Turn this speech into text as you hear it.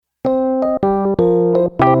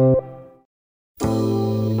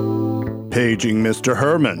Paging Mr.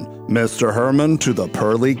 Herman. Mr. Herman to the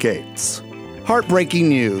pearly gates. Heartbreaking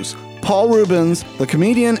news. Paul Reubens, the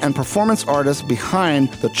comedian and performance artist behind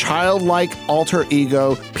the childlike alter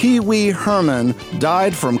ego Pee Wee Herman,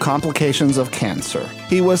 died from complications of cancer.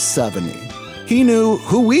 He was 70. He knew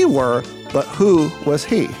who we were, but who was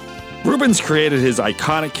he? Reubens created his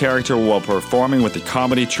iconic character while performing with the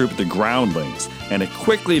comedy troupe The Groundlings, and it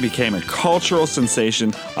quickly became a cultural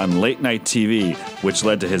sensation on late-night TV, which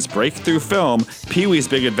led to his breakthrough film, Pee-wee's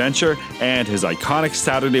Big Adventure, and his iconic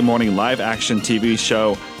Saturday morning live-action TV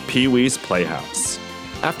show, Pee-wee's Playhouse.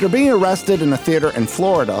 After being arrested in a theater in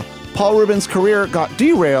Florida, Paul Reubens' career got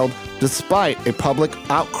derailed despite a public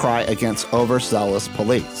outcry against overzealous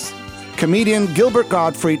police. Comedian Gilbert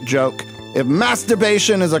Gottfried joked, "If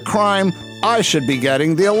masturbation is a crime, I should be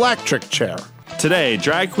getting the electric chair." Today,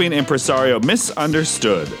 drag queen impresario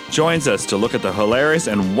Misunderstood joins us to look at the hilarious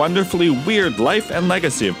and wonderfully weird life and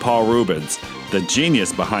legacy of Paul Reubens, the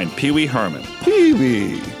genius behind Pee Wee Herman. Pee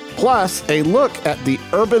Wee. Plus, a look at the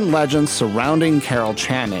urban legends surrounding Carol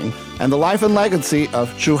Channing and the life and legacy of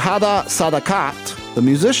Shuhada Sadakat, the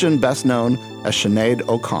musician best known as Sinead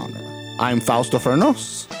O'Connor. I'm Fausto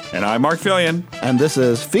Fernos. And I'm Mark Fillion. And this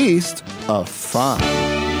is Feast of Fun.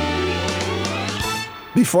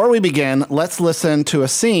 Before we begin, let's listen to a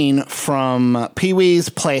scene from Pee-wee's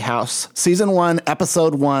Playhouse, Season 1,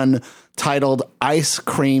 Episode 1, titled Ice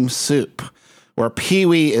Cream Soup, where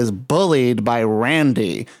Pee-wee is bullied by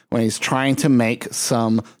Randy when he's trying to make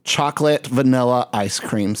some chocolate vanilla ice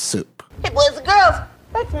cream soup. Hey, boys and girls,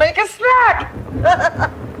 let's make a snack.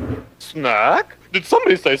 Snack? Did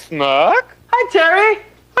somebody say snack? Hi, Terry.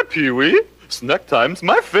 Hi, Pee-wee. Snack time's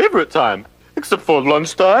my favorite time, except for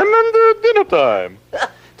lunchtime and dinner time.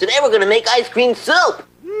 Today we're gonna make ice cream soup.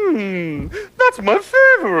 That's my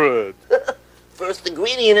favorite. First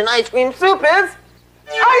ingredient in ice cream soup is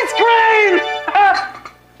ice cream!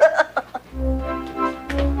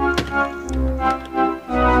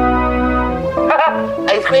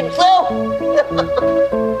 Ice cream soup!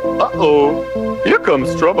 Uh-oh. Here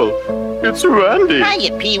comes trouble. It's Randy.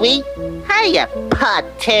 Hiya, Pee-wee. Hiya, Pod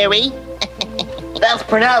Terry. That's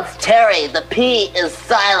pronounced Terry. The P is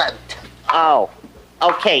silent. Oh,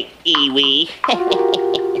 okay, Ewee.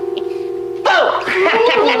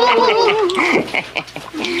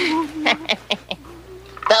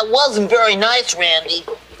 That wasn't very nice, Randy.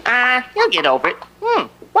 You'll get over it.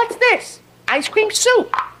 What's this? Ice cream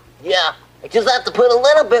soup. Yeah, I just have to put a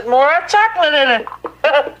little bit more chocolate in it.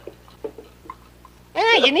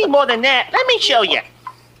 You need more than that. Let me show you.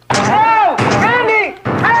 Oh! Randy!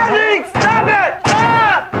 Randy! Stop it!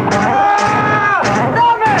 Stop it!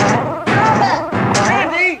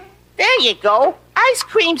 Randy! There you go. Ice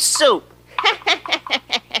cream soup.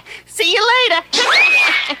 See you later.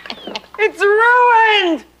 It's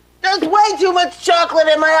ruined! There's way too much chocolate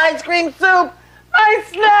in my ice cream soup! My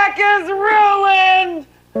snack is ruined!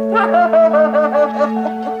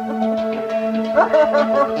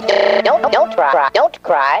 Don't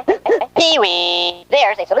cry. Pee-wee,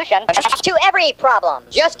 there's a solution to every problem.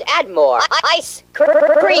 Just add more ice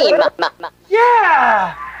cream.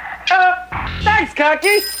 Yeah! Thanks,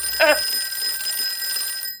 Cocky!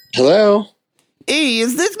 Hello? Hey,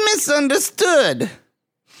 is this Misunderstood?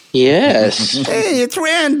 Yes. Hey, it's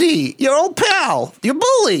Randy, your old pal, your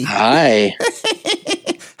bully. Hi.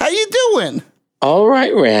 How you doing? All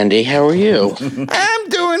right, Randy. How are you? I'm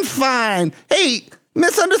doing fine. Hey,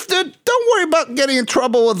 Misunderstood, don't worry about getting in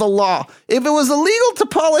trouble with the law. If it was illegal to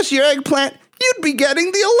polish your eggplant, you'd be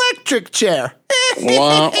getting the electric chair.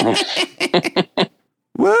 Wow.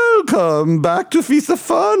 Welcome back to Feast of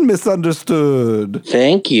Fun, Misunderstood.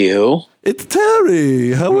 Thank you. It's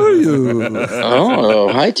Terry. How are you? Oh,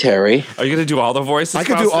 hi, Terry. Are you going to do all the voices? I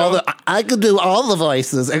could do all the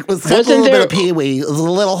voices. It was a Wasn't little there- bit of Pee-wee. It was a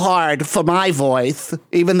little hard for my voice,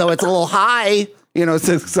 even though it's a little high. You know, it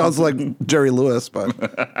sounds like Jerry Lewis, but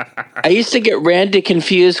I used to get Randy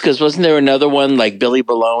confused because wasn't there another one like Billy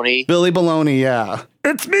Baloney? Billy Baloney, yeah.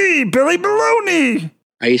 It's me, Billy Baloney.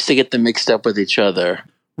 I used to get them mixed up with each other.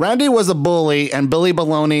 Randy was a bully, and Billy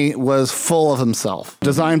Baloney was full of himself.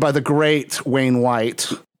 Designed by the great Wayne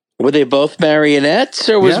White. Were they both marionettes,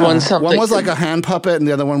 or was one something? One was like a hand puppet, and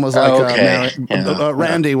the other one was like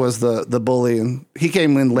Randy was the bully, and he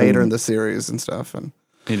came in later in the series and stuff. And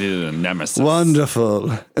He did a nemesis. wonderful.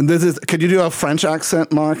 And this is. Could you do a French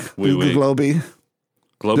accent, Mark? Oui. Globy.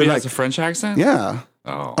 Globy They're has like- a French accent? Yeah.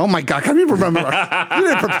 Oh my God! Can you remember? You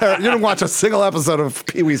didn't prepare. You didn't watch a single episode of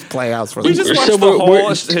Pee Wee's Playhouse for We this. just watched the whole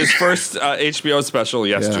his first HBO special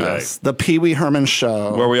yesterday, Yes, the Pee Wee Herman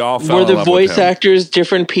show, where we all fell Were in the love voice with him. actors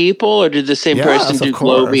different people, or did the same person do of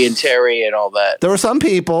course. Globey and Terry and all that? There were some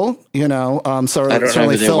people, I don't know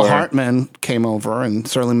certainly who they Phil were. Hartman came over, and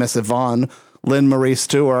certainly Miss Yvonne, Lynn Marie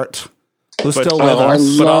Stewart, who's But- still with I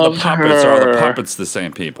us. But all the Love puppets are all the her. puppets the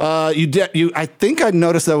same people. I think I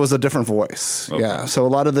noticed that was a different voice. Okay. Yeah. So a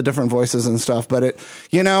lot of the different voices and stuff. But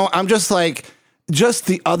I'm just like, just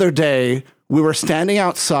the other day, we were standing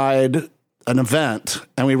outside an event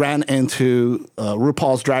and we ran into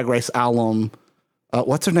RuPaul's Drag Race alum.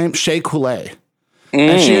 What's her name? Shea Coulee.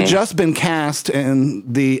 And she had just been cast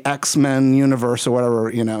in the X-Men universe or whatever,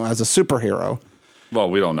 as a superhero. Well,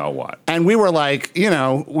 we don't know what. And we were like,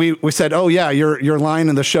 we said, oh yeah, your line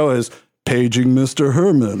in the show is paging Mr.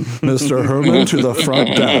 Herman. Mr. Herman to the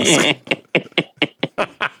front desk.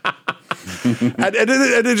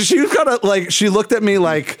 and she kind of like, she looked at me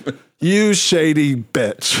like, you shady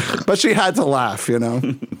bitch. But she had to laugh,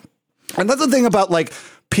 And that's the thing about like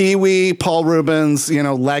Pee Wee, Paul Reubens,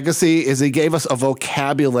 legacy is he gave us a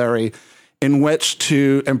vocabulary in which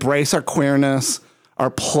to embrace our queerness, our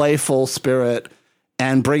playful spirit,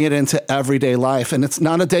 and bring it into everyday life. And it's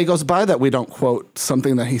not a day goes by that we don't quote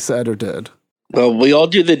something that he said or did. Well, we all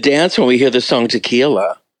do the dance when we hear the song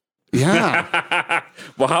Tequila. Yeah.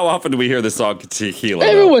 Well, how often do we hear the song Tequila?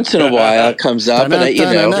 Every once in a while it comes up, and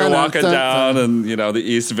You're walking down and, the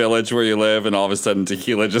East Village where you live, and all of a sudden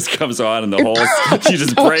tequila just comes on, and the whole, you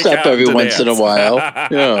just break pops up out every to once in a dance. while.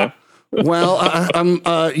 Yeah. Well,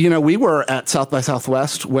 we were at South by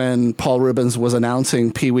Southwest when Paul Reubens was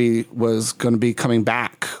announcing Pee Wee was going to be coming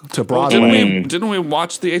back to Broadway. Didn't we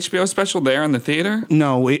watch the HBO special there in the theater?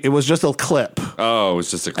 No, it was just a clip. Oh, it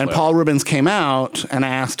was just a clip. And Paul Reubens came out and I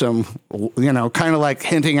asked him, kind of like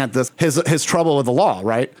hinting at this his trouble with the law,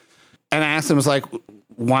 right? And I asked him, it's like,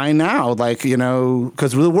 why now? Like,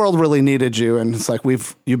 because the world really needed you, and it's like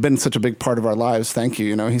you've been such a big part of our lives. Thank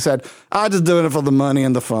you. He said, I'm just doing it for the money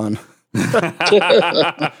and the fun.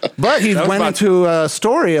 But he went into a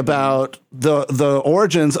story about the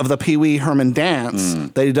origins of the Pee Wee Herman dance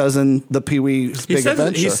that he does in the Pee Wee's Big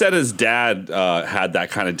Adventure. He said his dad had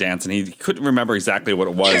that kind of dance, and he couldn't remember exactly what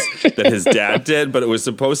it was that his dad did, but it was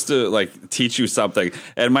supposed to like teach you something.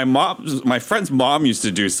 And my friend's mom used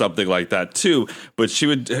to do something like that too, but she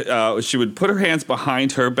would put her hands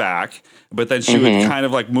behind her back. But then she would kind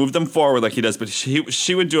of like move them forward like he does, but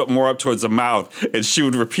she would do it more up towards the mouth, and she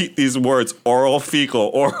would repeat these words: oral fecal.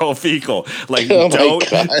 Like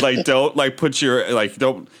don't put your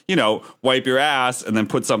don't wipe your ass and then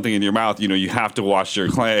put something in your mouth. You have to wash your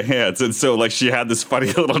hands. And so like she had this funny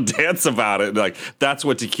little dance about it. Like that's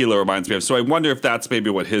what tequila reminds me of. So I wonder if that's maybe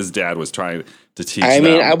what his dad was trying to teach. I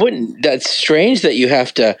mean, them. I wouldn't. That's strange that you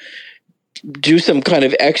have to do some kind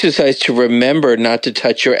of exercise to remember not to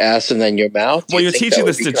touch your ass and then your mouth. Well, you're teaching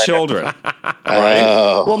this to children, right?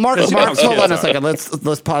 Well, Mark's hold on a kids second.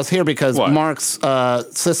 Let's pause here because What? Mark's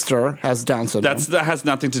sister has Down syndrome. That has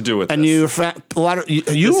nothing to do with and this. you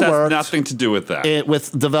This has worked nothing to do with that.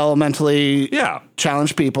 with developmentally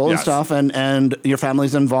challenged people and Yes. stuff, and your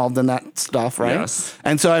family's involved in that stuff, right? Yes.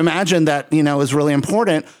 And so I imagine that is really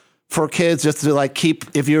important for kids just to like keep,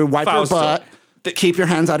 if you wipe Fausto, your butt, keep your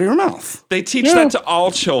hands out of your mouth. They teach that to all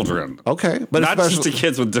children. Okay, but Not just to especially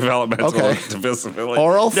kids with developmental disability.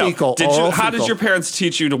 Oral fecal, oral How did fecal. your parents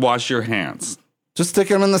teach you to wash your hands? just stick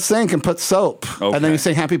them in the sink and put soap, and then Okay. you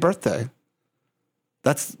sing "Happy Birthday."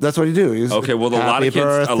 That's what you do. Okay, well, a lot of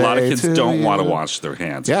kids don't want to wash their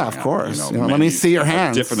hands. Yeah, of course. Let me see your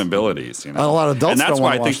hands. Different abilities. A lot of adults and that's don't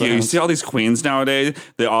why wanna I think wash their you hands. see all these queens nowadays.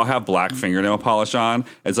 They all have black fingernail polish on.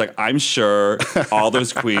 It's like I'm sure all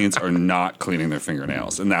those queens are not cleaning their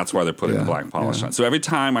fingernails, and that's why they're putting the black polish on. So every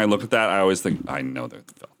time I look at that, I always think I know they're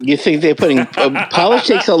filthy. You think they're putting polish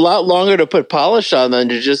takes a lot longer to put polish on than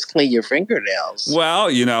to just clean your fingernails. Well,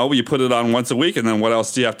 you put it on once a week, and then what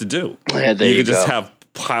else do you have to do? Yeah, there you can just go. have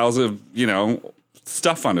piles of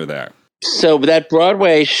stuff under there. So that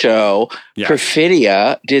Broadway show, Yes.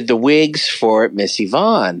 Perfidia did the wigs for Miss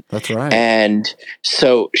Yvonne. That's right. And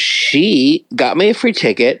so she got me a free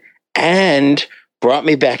ticket and brought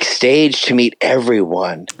me backstage to meet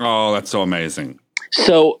everyone. Oh, that's so amazing.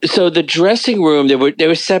 So the dressing room, they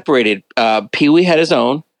were separated. Pee Wee had his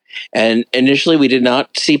own, and initially we did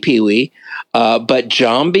not see Pee Wee, but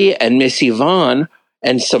Jambi and Miss Yvonne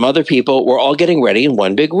and some other people were all getting ready in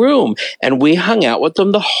one big room, and we hung out with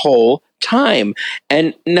them the whole time.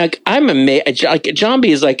 And like I'm amazed. Like Jambi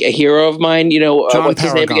is like a hero of mine. What's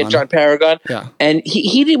his name again? John Paragon. Yeah. And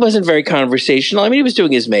he wasn't very conversational. I mean, he was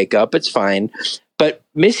doing his makeup. It's fine. But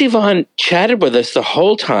Miss Yvonne chatted with us the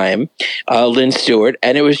whole time, Lynn Stewart,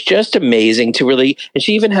 and it was just amazing to really. And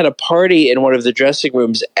she even had a party in one of the dressing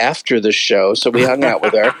rooms after the show, so we hung out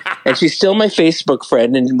with her. And she's still my Facebook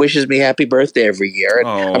friend and wishes me happy birthday every year.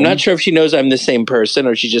 And I'm not sure if she knows I'm the same person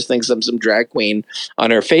or she just thinks I'm some drag queen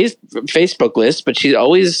on her Facebook list, but she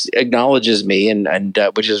always acknowledges me, and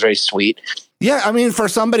which is very sweet. Yeah, I mean, for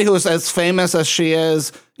somebody who is as famous as she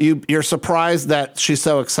is, you're surprised that she's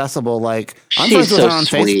so accessible. Like, I'm friends with her on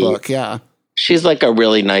Facebook. Yeah. She's like a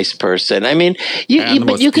really nice person. I mean, you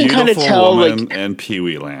can kind of tell, like, in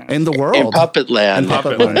Pee-wee Land, in the world, in Puppet Land,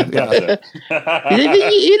 yeah.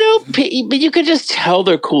 But you can just tell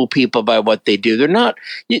they're cool people by what they do. They're not;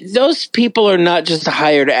 those people are not just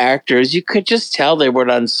hired actors. You could just tell they were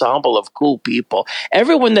an ensemble of cool people.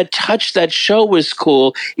 Everyone that touched that show was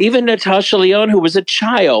cool. Even Natasha Lyonne, who was a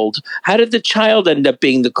child. How did the child end up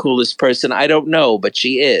being the coolest person? I don't know, but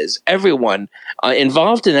she is. Everyone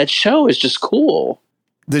involved in that show is just cool.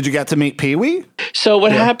 Did you get to meet Pee-wee? So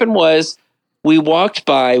what happened was we walked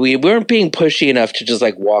by. We weren't being pushy enough to just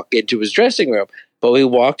like walk into his dressing room, but we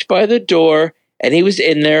walked by the door and he was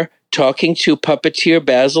in there talking to puppeteer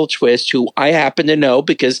Basil Twist, who I happen to know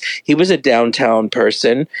because he was a downtown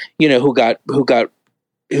person, you know,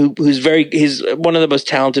 he's one of the most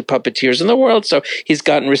talented puppeteers in the world. So he's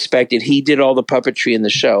gotten respected. He did all the puppetry in the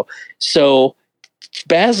show. So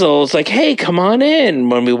Basil's like, hey, come on in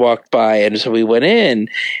when we walked by. And so we went in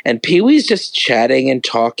and Pee-wee's just chatting and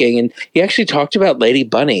talking. And he actually talked about Lady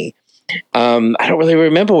Bunny. I don't really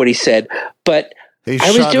remember what he said, but I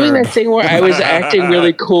was doing that thing where I was acting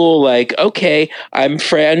really cool. Like, okay, I'm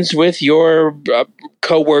friends with your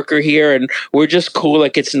coworker here and we're just cool.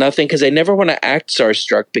 Like it's nothing. Cause I never want to act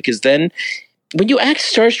starstruck because then when you act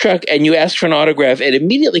starstruck and you ask for an autograph, it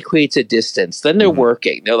immediately creates a distance. Then they're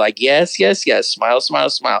working. They're like, yes, yes, yes, smile, smile,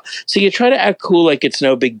 smile. So you try to act cool like it's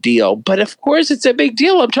no big deal. But of course it's a big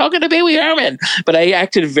deal. I'm talking to Pee-wee Herman. But I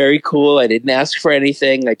acted very cool. I didn't ask for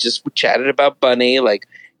anything. I just chatted about Bunny, like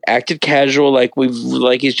acted casual, like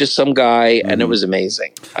he's just some guy, and it was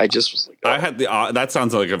amazing. I just was like, I had that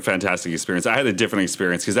sounds like a fantastic experience. I had a different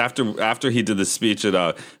experience because after he did the speech at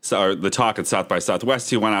the talk at South by Southwest,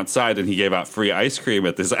 he went outside and he gave out free ice cream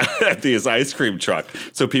at this his ice cream truck.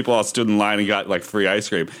 So people all stood in line and got like free ice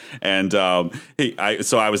cream. And so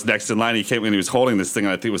I was next in line. He came in, he was holding this thing,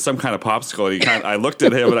 and I think it was some kind of popsicle. And I looked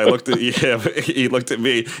at him and I looked at him. He looked at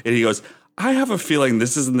me and he goes, I have a feeling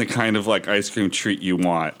this isn't the kind of like ice cream treat you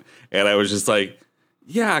want. And I was just like,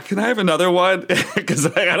 yeah, can I have another one? Because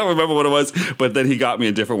I don't remember what it was. But then he got me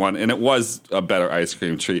a different one. And it was a better ice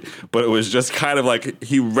cream treat. But it was just kind of like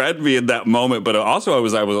he read me in that moment. But also I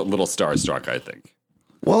was a little starstruck, I think.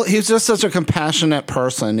 Well, he's just such a compassionate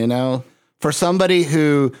person, you know, for somebody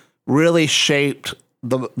who really shaped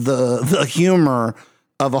the humor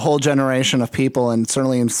of a whole generation of people and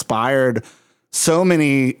certainly inspired so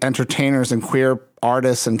many entertainers and queer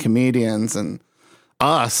artists and comedians and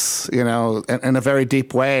us, you know, in a very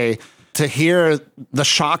deep way. To hear the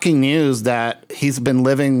shocking news that he's been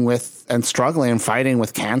living with and struggling and fighting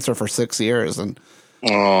with cancer for 6 years. And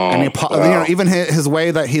you know, even his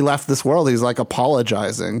way that he left this world, he's like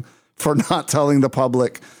apologizing for not telling the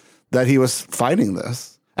public that he was fighting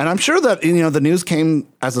this. And I'm sure that, you know, the news came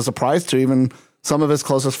as a surprise to even some of his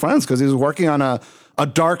closest friends because he was working on a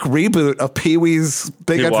dark reboot of Pee-wee's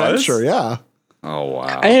Big Adventure. Yeah. Oh,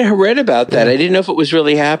 wow. I had read about that. I didn't know if it was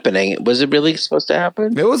really happening. Was it really supposed to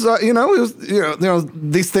happen? It was,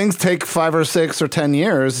 these things take 5 or 6 or 10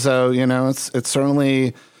 years. So, you know, it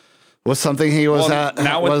certainly was something he was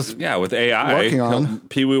with AI working on.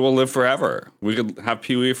 Pee-wee will live forever. We could have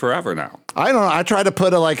Pee-wee forever now. I don't know. I tried to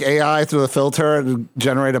put AI through the filter to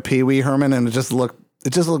generate a Pee-wee Herman, and it just looked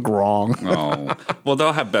wrong. Oh, well,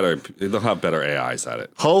 they'll have better AIs at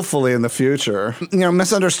it. Hopefully in the future. You know,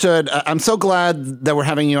 Misunderstood. I'm so glad that we're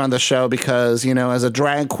having you on the show because, you know, as a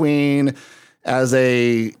drag queen, as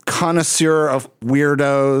a connoisseur of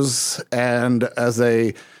weirdos, and as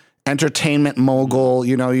a entertainment mogul,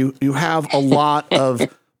 you know, you have a lot of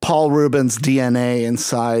Paul Reubens DNA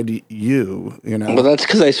inside you, you know. Well, that's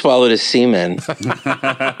because I swallowed his semen.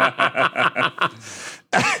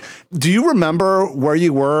 Do you remember where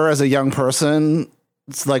you were as a young person?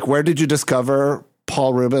 It's like, where did you discover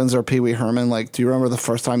Paul Reubens or Pee-wee Herman? Like, do you remember the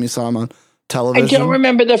first time you saw him on television? I don't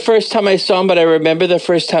remember the first time I saw him, but I remember the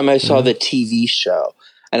first time I saw the TV show.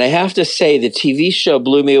 And I have to say, the TV show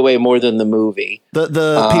blew me away more than the movie.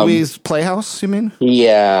 The Pee-wee's Playhouse, you mean?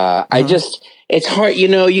 Yeah. It's hard, you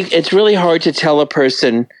know, it's really hard to tell a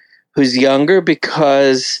person who's younger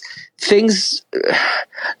because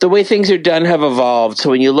the way things are done have evolved. So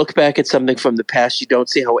when you look back at something from the past, you don't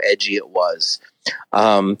see how edgy it was.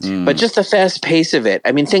 But just the fast pace of it.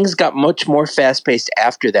 I mean, things got much more fast paced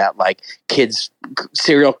after that. Like kids'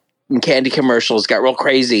 cereal and candy commercials got real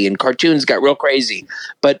crazy, and cartoons got real crazy,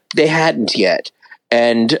 but they hadn't yet.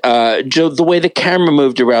 And Joe, the way the camera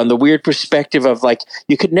moved around, the weird perspective of like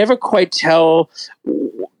you could never quite tell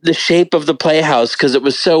the shape of the playhouse because it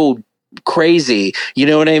was so crazy. You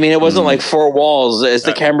know what I mean? It wasn't like four walls. As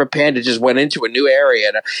the camera panned, it just went into a new area.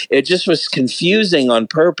 And it just was confusing on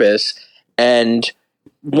purpose. And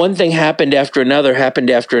one thing happened after another, and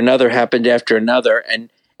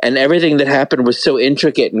everything that happened was so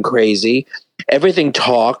intricate and crazy. Everything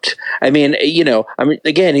talked. I mean,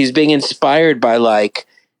 again, he's being inspired by like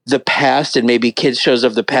the past and maybe kids shows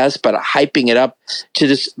of the past, but hyping it up to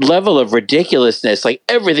this level of ridiculousness. Like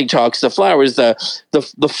everything talks, the flowers, the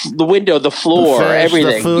window, the floor, the fish,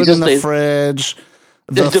 everything. The food in the fridge.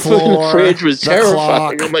 The food in the fridge was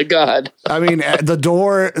terrifying. Clock. Oh my God. I mean, the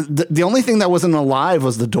door, the only thing that wasn't alive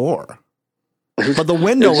was the door. But the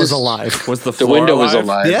window was alive. Was the window alive? was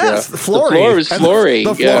alive? Yes, yeah. Flory. The floor is Flory.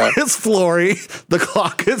 The floor is Flory. The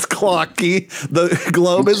clock is clocky. The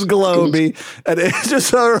globe is globy. And it's just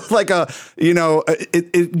sort of like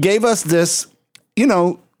it gave us this,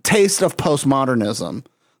 taste of postmodernism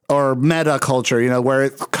or meta culture, where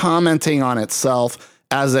it's commenting on itself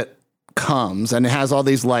as it comes. And it has all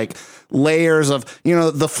these like layers of,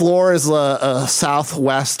 the floor is a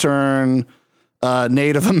Southwestern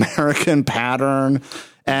Native American pattern,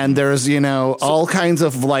 and there's all kinds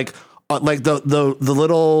of like the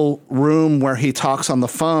little room where he talks on the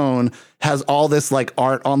phone has all this like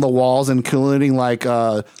art on the walls, including like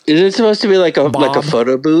is it supposed to be like a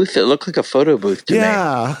photo booth? It looked like a photo booth to me.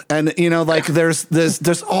 And like there's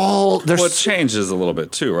well, it changes a little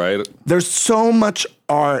bit too, right? There's so much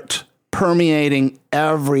art permeating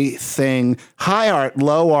everything: high art,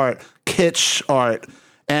 low art, kitsch art.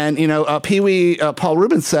 And, Pee-wee, Paul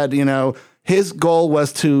Reubens said, his goal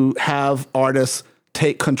was to have artists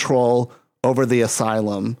take control over the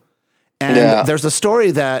asylum. And there's a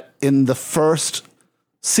story that in the first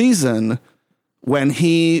season, when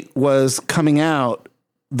he was coming out,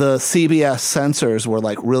 the CBS censors were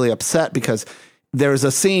like really upset because there's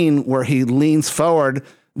a scene where he leans forward.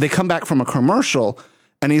 They come back from a commercial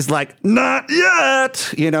and he's like, "Not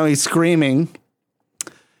yet." He's screaming.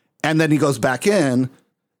 And then he goes back in.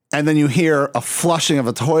 And then you hear a flushing of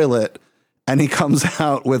a toilet, and he comes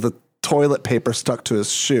out with a toilet paper stuck to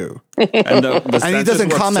his shoe. And he doesn't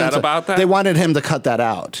comment about that. They wanted him to cut that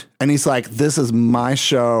out. And he's like, "This is my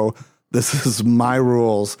show. This is my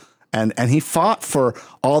rules." And he fought for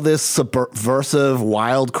all this subversive,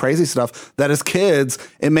 wild, crazy stuff that as kids,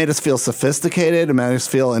 it made us feel sophisticated. It made us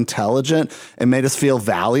feel intelligent. It made us feel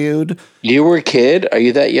valued. You were a kid? Are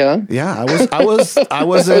you that young? Yeah, I was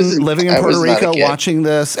living in Puerto Rico watching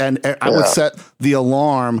this, and I would set the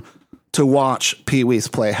alarm to watch Pee-wee's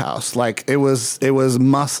Playhouse. Like it was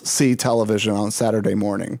must see television on Saturday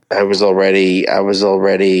morning. I was already,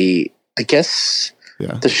 I guess.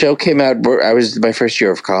 Yeah. The show came out. I was my first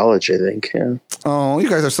year of college, I think. Yeah. Oh, you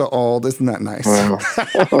guys are so old. Isn't that nice? Wow.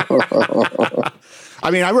 I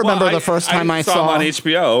mean, I remember the first time I saw him on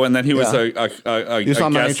HBO, and then he was a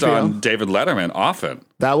guest on David Letterman often.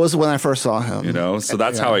 That was when I first saw him. So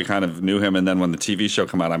that's how I kind of knew him. And then when the TV show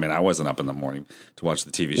came out, I mean, I wasn't up in the morning to watch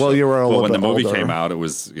the TV show. Well, you were a little bit when the movie older. came out, it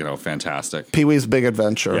was Fantastic. Pee-wee's Big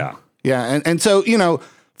Adventure. Yeah, yeah, and so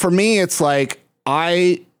for me, it's like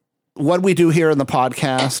what we do here in the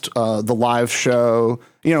podcast, the live show,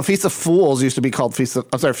 Feast of Fools used to be called Feast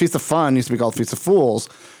of Fun used to be called Feast of Fools.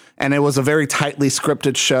 And it was a very tightly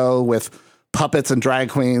scripted show with puppets and drag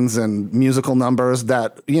queens and musical numbers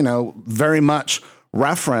that, very much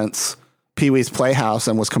reference Pee-wee's Playhouse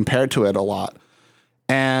and was compared to it a lot.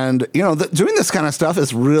 And, doing this kind of stuff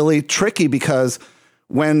is really tricky because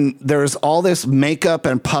when there's all this makeup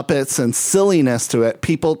and puppets and silliness to it,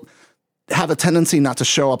 people have a tendency not to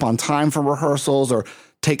show up on time for rehearsals or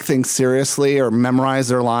take things seriously or memorize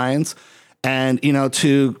their lines. And,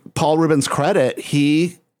 to Paul Reubens' credit,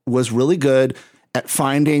 he was really good at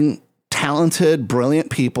finding talented, brilliant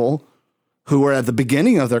people who were at the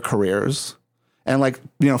beginning of their careers. And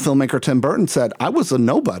filmmaker Tim Burton said, I was a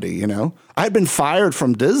nobody, I had been fired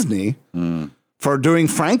from Disney for doing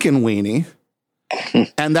Frankenweenie.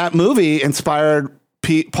 And that movie inspired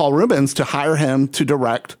Paul Reubens to hire him to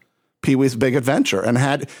direct Pee-wee's Big Adventure.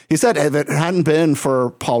 And he said if it hadn't been for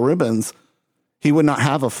Paul Reubens, he would not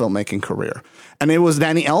have a filmmaking career. And it was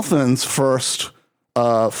Danny Elfman's first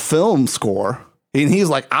film score. And he's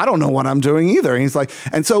like, I don't know what I'm doing either. And he's like,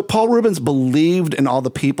 and so Paul Reubens believed in all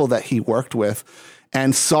the people that he worked with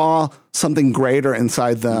and saw something greater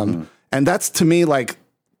inside them. Mm-hmm. And that's to me like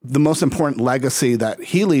the most important legacy that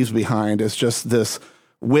he leaves behind is just this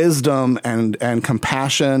wisdom and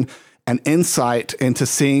compassion and insight into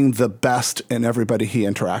seeing the best in everybody he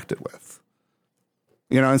interacted with.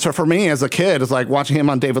 And so for me as a kid, it's like watching him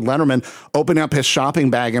on David Letterman, opening up his shopping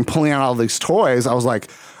bag and pulling out all these toys. I was like,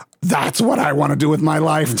 that's what I want to do with my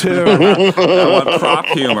life too. I want prop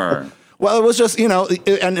humor. Well, it was just,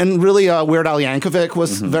 and really Weird Al Yankovic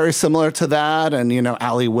was very similar to that. And,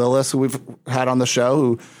 Ali Willis, who we've had on the show,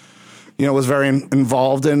 who, was very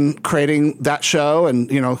involved in creating that show. And,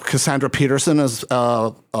 Cassandra Peterson as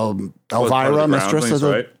Elvira, mistress of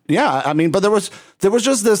the... Right? Yeah, I mean, but there was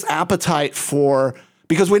just this appetite for...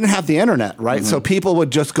 Because we didn't have the internet, right? So people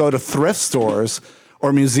would just go to thrift stores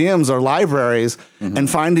or museums or libraries and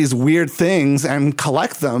find these weird things and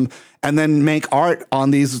collect them and then make art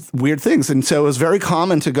on these weird things. And so it was very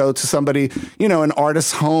common to go to somebody, an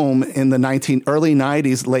artist's home in the early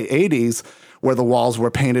 90s, late 80s, where the walls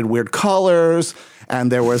were painted weird colors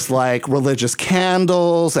and there was like religious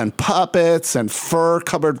candles and puppets and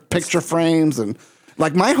fur-covered picture frames and...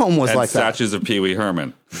 Like my home was and like statues of Pee Wee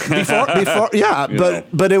Herman. Before, yeah,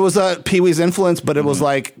 but it was Pee Wee's influence. But it was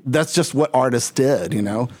like that's just what artists did,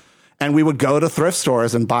 And we would go to thrift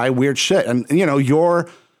stores and buy weird shit. And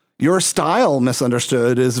your style,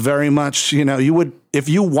 Misunderstood, is very much you would if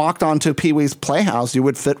you walked onto Pee Wee's Playhouse, you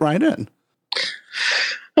would fit right in.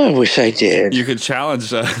 I wish I did. You could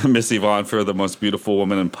challenge Miss Yvonne for the most beautiful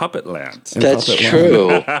woman in Puppet Land. That's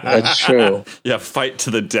true. That's true. Yeah, fight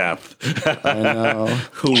to the death. I know.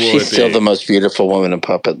 Who She's still the most beautiful woman in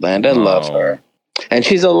Puppet Land. I love her. And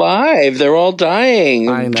she's alive. They're all dying.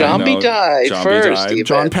 Zombie died first. Died.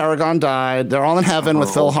 John Paragon died. They're all in heaven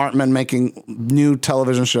with Phil Hartman making new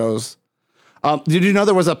television shows. Did you know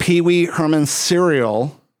there was a Pee Wee Herman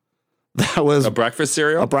cereal? That was a breakfast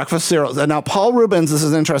cereal? A breakfast cereal. And now, Paul Reubens, this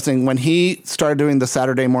is interesting. When he started doing the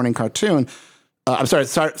Saturday morning cartoon,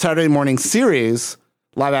 Saturday morning series,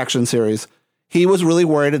 live action series, he was really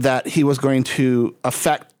worried that he was going to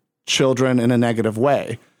affect children in a negative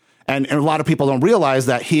way. And a lot of people don't realize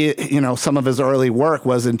that he, some of his early work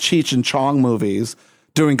was in Cheech and Chong movies,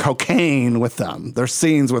 doing cocaine with them. There's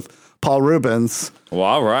scenes with Paul Reubens. Well,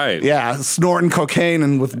 all right. Yeah, snorting cocaine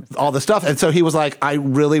and with all this stuff. And so he was like, I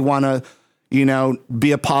really want to,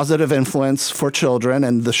 be a positive influence for children.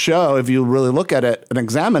 And the show, if you really look at it and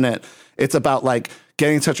examine it, it's about like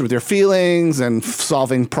getting in touch with your feelings and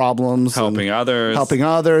solving problems. Helping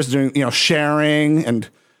others, doing, sharing and,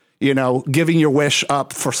 giving your wish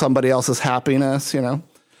up for somebody else's happiness,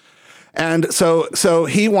 And so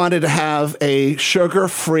he wanted to have a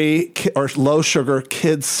sugar-free or low-sugar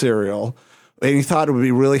kids cereal, and he thought it would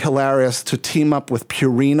be really hilarious to team up with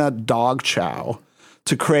Purina Dog Chow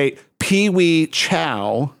to create Pee Wee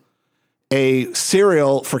Chow, a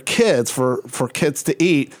cereal for kids, for kids to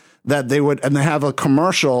eat, that they would, and they have a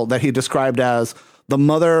commercial that he described as the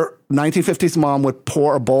 1950s mom would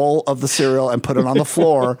pour a bowl of the cereal and put it on the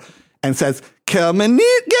floor and says, "Come and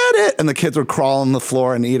get it." And the kids would crawl on the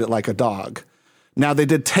floor and eat it like a dog. Now, they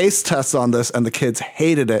did taste tests on this, and the kids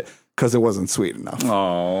hated it because it wasn't sweet enough.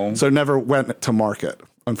 Oh. So it never went to market,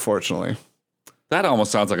 unfortunately. That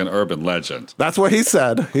almost sounds like an urban legend. That's what he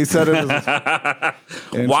said. He said it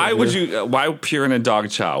was... Why Purina Dog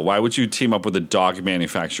Chow? Why would you team up with a dog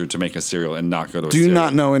manufacturer to make a cereal and not go to a cereal? Do you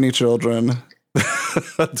not know any children?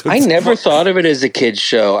 I never thought of it as a kid's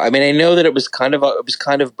show. I mean, I know that it was kind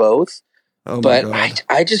of both. Oh, but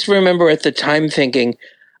I just remember at the time thinking,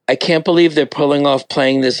 I can't believe they're pulling off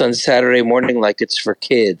playing this on Saturday morning like it's for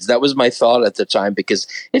kids. That was my thought at the time because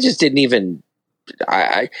it just didn't even.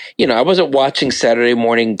 I wasn't watching Saturday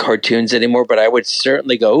morning cartoons anymore, but I would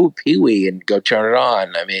certainly go, "Ooh, Pee-wee," and go turn it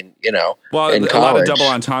on. I mean, well, in a college. lot of double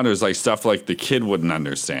entendres, like stuff like the kid wouldn't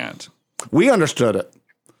understand. We understood it.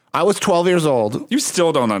 I was 12 years old. You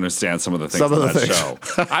still don't understand some of the things on that show.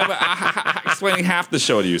 I'm explaining half the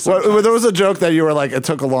show to you sometimes. Well, there was a joke that you were like, it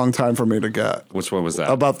took a long time for me to get. Which one was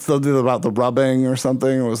that? About the rubbing or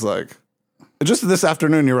something. It was like, just this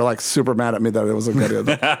afternoon, you were like super mad at me that it was a good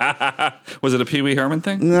idea. Was it a Pee Wee Herman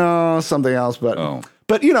thing? No, something else. But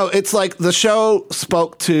it's like the show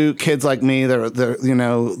spoke to kids like me. They're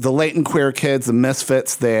the latent queer kids, the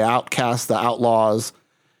misfits, the outcasts, the outlaws.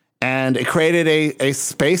 And it created a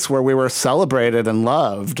space where we were celebrated and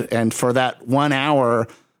loved. And for that 1 hour,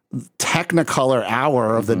 Technicolor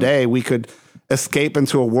hour of the day, we could escape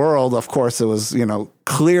into a world. Of course, it was,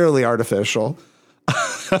 clearly artificial.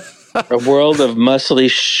 A world of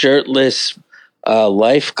muscly, shirtless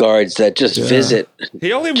lifeguards that just visit.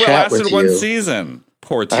 He only lasted one season.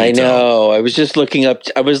 Poor Tito. I know. I was looking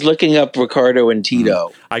up Ricardo and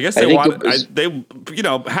Tito. I guess they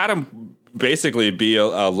had him basically be a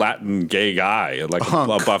Latin gay guy, like a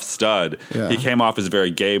buff stud. Yeah. He came off as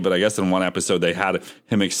very gay, but I guess in one episode they had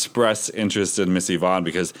him express interest in Miss Yvonne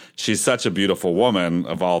because she's such a beautiful woman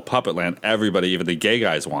of all Puppetland. Everybody, even the gay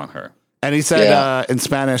guys, want her. And he said in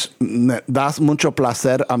Spanish, "Das mucho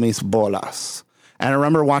placer a mis bolas." And I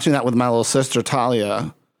remember watching that with my little sister,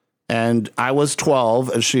 Talia. And I was 12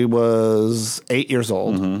 and she was 8 years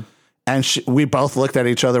old. Mm-hmm. And we both looked at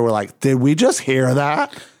each other. We're like, did we just hear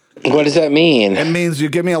that? What does that mean? It means you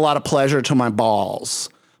give me a lot of pleasure to my balls.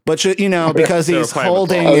 But, you know, because he's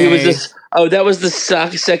holding that was the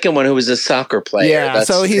second one who was a soccer player. Yeah,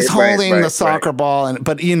 so he's holding the soccer ball.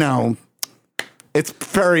 But, you know, it's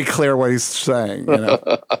very clear what he's saying. You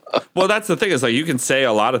know? Well, that's the thing is like you can say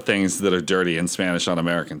a lot of things that are dirty in Spanish on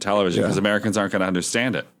American television because Americans aren't going to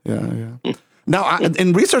understand it. Yeah. Now,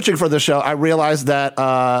 in researching for the show, I realized that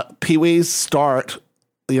Pee-wee's start,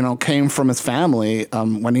 you know, came from his family.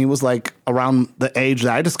 When he was like around the age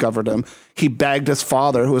that I discovered him, he begged his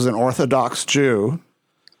father, who was an Orthodox Jew,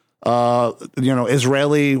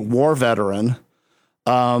 Israeli war veteran,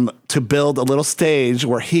 to build a little stage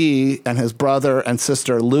where he and his brother and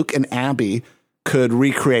sister, Luke and Abby, could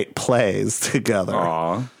recreate plays together.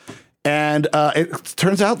 Aww. And it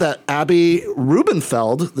turns out that Abby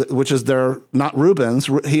Rubenfeld, which is not Reubens,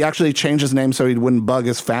 he actually changed his name so he wouldn't bug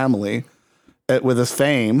his family with his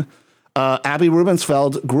fame. Abby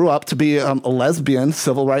Rubensfeld grew up to be a lesbian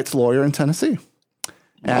civil rights lawyer in Tennessee.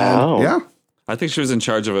 And, wow. Yeah. I think she was in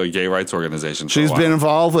charge of a gay rights organization. She's been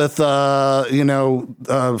involved with,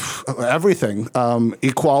 everything.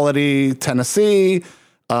 Equality Tennessee,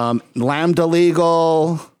 Lambda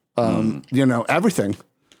Legal, everything.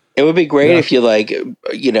 It would be great if you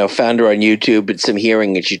found her on YouTube and some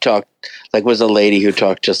hearing and she talked was a lady who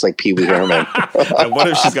talked just like Pee Wee Herman. I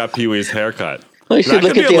wonder if she's got Pee Wee's haircut. Well, you should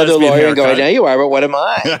look at the other lawyer and go, I know you are, but what am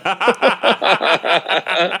I?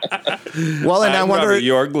 Well, and I wonder,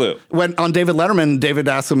 your glue. When on David Letterman, David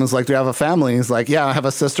asked him, "Is like, do you have a family?" He's like, "Yeah, I have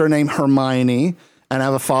a sister named Hermione, and I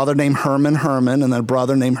have a father named Herman, and then a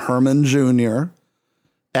brother named Herman Jr."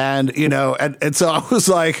 And and so I was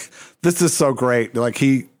like, "This is so great!" Like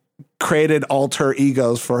he created alter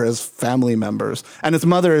egos for his family members, and his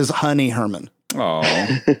mother is Honey Herman. Oh.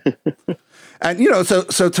 And,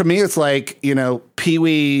 so to me, it's like,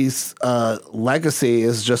 Pee-wee's legacy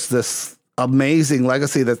is just this amazing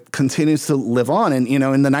legacy that continues to live on. And,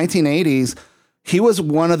 in the 1980s, he was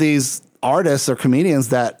one of these artists or comedians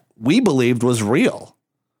that we believed was real.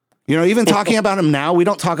 Even talking about him now, we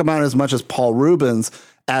don't talk about it as much as Paul Reubens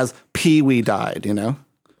as Pee-wee died,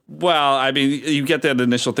 Well, I mean, you get that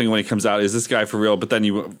initial thing when he comes out, is this guy for real? But then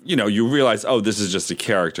you realize, oh, this is just a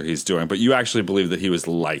character he's doing. But you actually believe that he was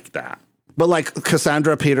like that. But like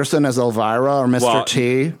Cassandra Peterson as Elvira or Mr.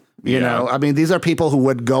 T, I mean, these are people who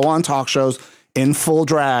would go on talk shows in full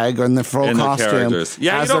drag or in the full costume as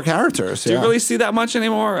their characters. Do you really see that much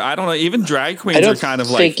anymore? I don't know. Even drag queens are kind of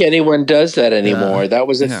like... I don't think anyone does that anymore. That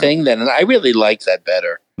was a thing then, and I really like that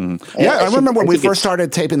better. Mm-hmm. I remember when we first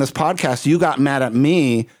started taping this podcast, you got mad at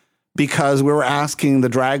me because we were asking the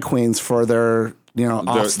drag queens for their,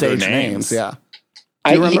 offstage names. Yeah.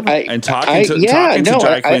 Talking to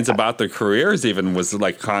drag queens about their careers even was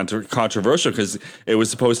like controversial because it was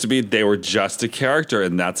supposed to be they were just a character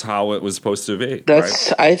and that's how it was supposed to be.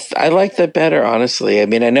 I like that better, honestly. I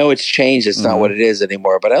mean, I know it's changed; it's not what it is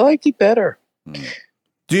anymore, but I liked it better.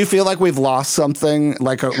 Do you feel like we've lost something?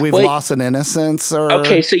 Like we've lost an innocence? Or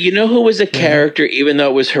okay, so who was a character, even though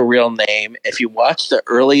it was her real name? If you watch the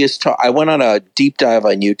earliest talk, I went on a deep dive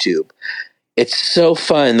on YouTube. It's so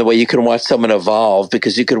fun the way you can watch someone evolve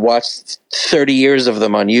because you could watch 30 years of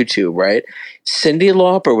them on YouTube, right? Cyndi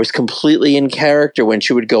Lauper was completely in character when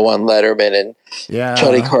she would go on Letterman and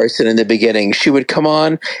Johnny Carson in the beginning. She would come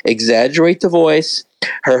on, exaggerate the voice.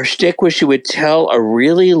 Her shtick was she would tell a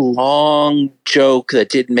really long joke that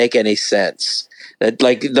didn't make any sense. That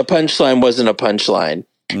like the punchline wasn't a punchline.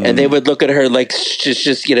 And they would look at her like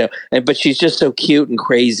just but she's just so cute and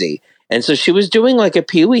crazy. And so she was doing like a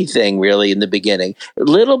Pee-wee thing really in the beginning.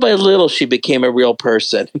 Little by little, she became a real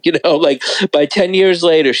person, like by 10 years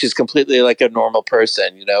later, she's completely like a normal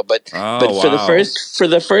person, but for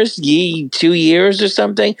the first 2 years or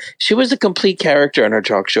something, she was a complete character in her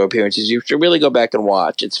talk show appearances. You should really go back and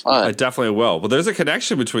watch. It's fun. I definitely will. Well, there's a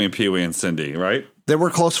connection between Pee-wee and Cyndi, right? They were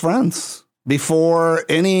close friends before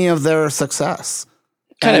any of their success.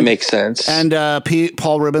 Kind of makes sense. And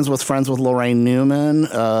Paul Reubens was friends with Lorraine Newman,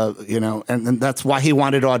 and that's why he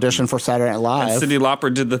wanted to audition for Saturday Night Live. And Cyndi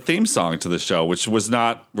Lauper did the theme song to the show, which was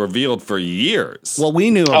not revealed for years. Well,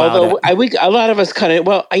 we knew about it. A lot of us kind of,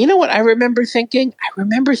 well, you know what I remember thinking? I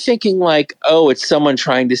remember thinking like, oh, it's someone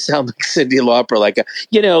trying to sound like Cyndi Lauper,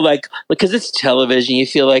 because it's television. You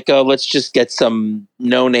feel like, oh, let's just get some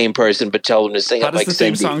no-name person, but tell them to sing it like Cyndi. How does the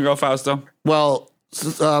theme song go, Fausto? Well,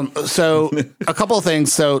 so a couple of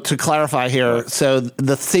things. So to clarify here, so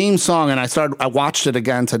the theme song, and I watched it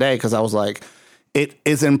again today because I was like, it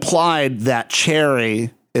is implied that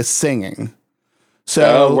Cherry is singing.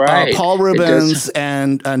 So right. Paul Reubens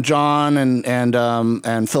and John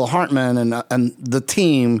and Phil Hartman and the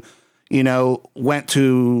team, went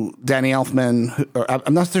to Danny Elfman.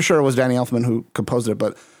 I'm not too sure it was Danny Elfman who composed it,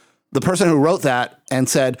 but the person who wrote that and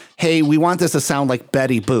said, "Hey, we want this to sound like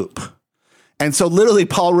Betty Boop." And so literally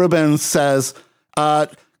Paul Reubens says,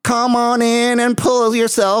 "Come on in and pull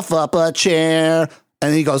yourself up a chair."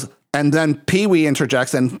 And he goes, and then Pee Wee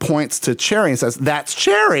interjects and points to Cherry and says, "That's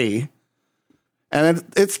Cherry." And then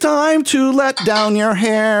it's time to let down your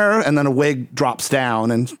hair. And then a wig drops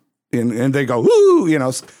down and they go,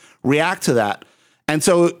 "Woo," react to that. And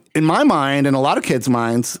so in my mind, and a lot of kids'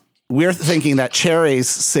 minds, we're thinking that Cherry's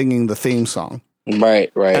singing the theme song.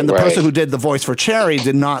 Right. And the person who did the voice for Cherry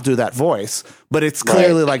did not do that voice, but it's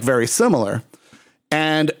clearly like very similar.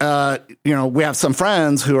 And, we have some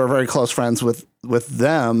friends who are very close friends with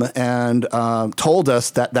them and told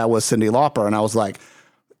us that was Cyndi Lauper. And I was like,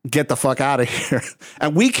 get the fuck out of here.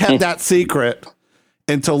 And we kept that secret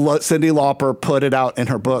until Cyndi Lauper put it out in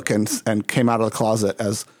her book and came out of the closet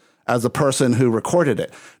as the person who recorded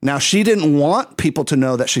it. Now, she didn't want people to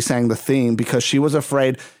know that she sang the theme because she was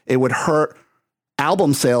afraid it would hurt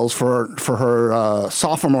album sales for her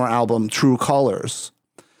sophomore album, True Colors.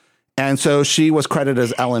 And so she was credited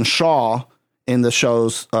as Ellen Shaw in the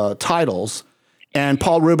show's titles. And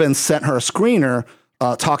Paul Reubens sent her a screener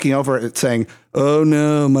talking over it saying, "Oh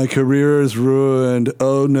no, my career is ruined.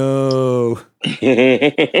 Oh no."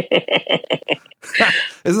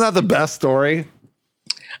 Isn't that the best story?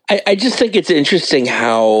 I just think it's interesting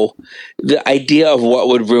how the idea of what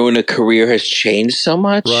would ruin a career has changed so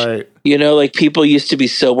much. Right. Like people used to be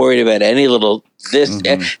so worried about any little this.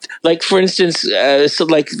 Mm-hmm. Like for instance, I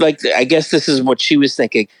guess this is what she was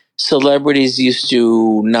thinking. Celebrities used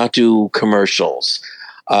to not do commercials.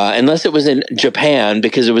 Unless it was in Japan,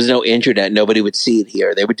 because there was no internet, nobody would see it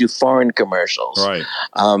here. They would do foreign commercials. Right.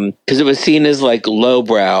 Because it was seen as like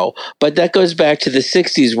lowbrow. But that goes back to the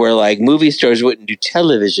 60s where like movie stars wouldn't do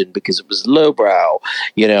television because it was lowbrow,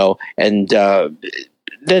 and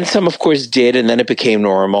then some, of course, did, and then it became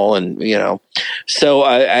normal, and So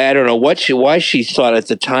I don't know why she thought at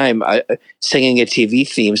the time singing a TV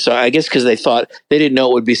theme. So I guess because they thought they didn't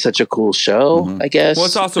know it would be such a cool show. Mm-hmm. I guess. Well,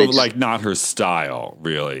 it's also like not her style,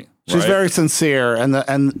 really. She's very sincere,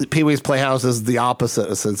 and Pee Wee's Playhouse is the opposite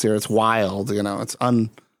of sincere. It's wild, it's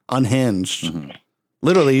unhinged. Mm-hmm.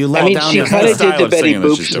 Literally, you let down your head. She kind of did the Betty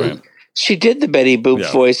Boop. She did the Betty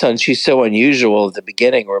Boop voice on "She's So Unusual" at the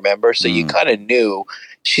beginning. Remember, so you kind of knew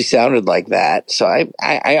she sounded like that. So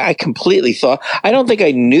I completely thought. I don't think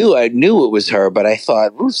I knew it was her, but I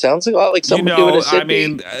thought, "Ooh, sounds a lot like someone doing a Sydney." I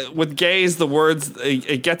mean, with gays, the words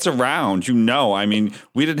it gets around. I mean,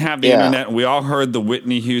 we didn't have the internet. We all heard the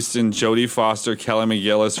Whitney Houston, Jodie Foster, Kelly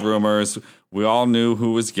McGillis rumors. We all knew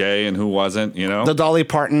who was gay and who wasn't. The Dolly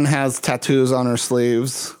Parton has tattoos on her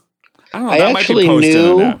sleeves. I don't know. That might be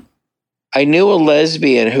post-internet. I knew a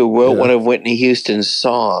lesbian who wrote one of Whitney Houston's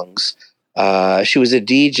songs. She was a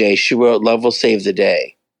DJ. She wrote "Love Will Save the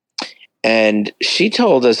Day." And she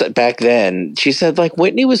told us that back then, she said, like,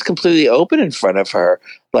 Whitney was completely open in front of her.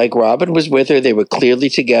 Like, Robin was with her. They were clearly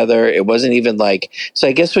together. It wasn't even like, so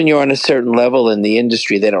I guess when you're on a certain level in the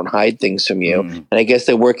industry, they don't hide things from you. And I guess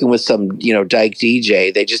they're working with some, dyke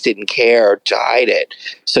DJ. They just didn't care to hide it.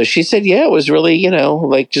 So she said, yeah, it was really,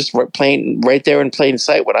 like just plain right there in plain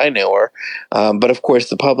sight when I knew her. But of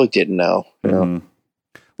course, the public didn't know.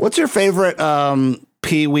 What's your favorite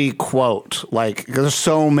Pee Wee quote? Like, there's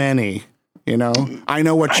so many. I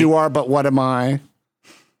know what you are, but what am I?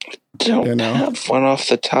 Don't have one off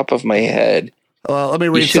the top of my head. Well, let me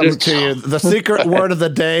read something to you. The secret word of the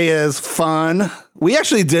day is fun. We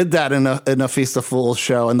actually did that in a Feast of Fools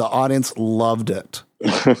show, and the audience loved it.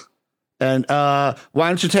 And why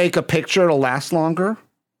don't you take a picture? It'll last longer.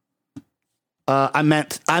 I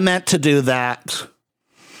meant to do that.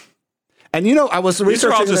 And I was researching. These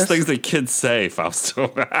are all just things that kids say,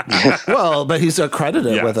 Fausto. Well, but he's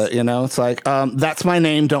accredited with it. It's like, "That's my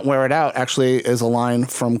name. Don't wear it out." Actually, is a line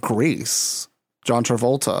from Grease. John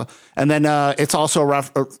Travolta. And then it's also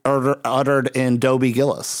uttered in Dobie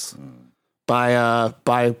Gillis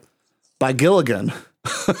by Gilligan.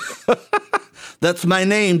 That's my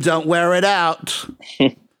name. Don't wear it out.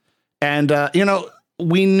 And,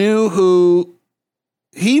 he knew who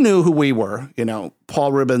we were.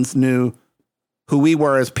 Paul Reubens knew who we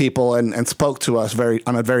were as people and spoke to us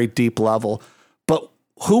on a very deep level. But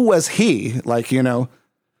who was he?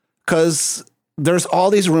 Because there's all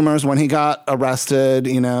these rumors when he got arrested,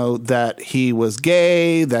 that he was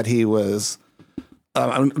gay, that he was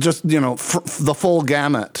the full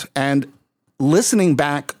gamut. And listening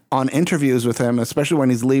back on interviews with him, especially when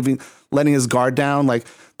he's letting his guard down, like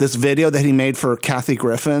this video that he made for Kathy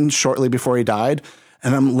Griffin shortly before he died.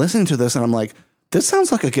 And I'm listening to this and I'm like, this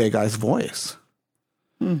sounds like a gay guy's voice.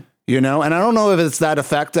 And I don't know if it's that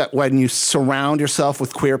effect that when you surround yourself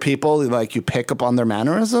with queer people, like you pick up on their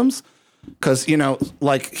mannerisms. Because, he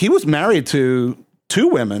was married to 2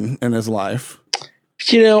 women in his life.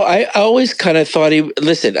 I always kind of thought I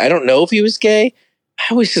don't know if he was gay. I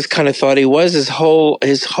always just kind of thought he was. His whole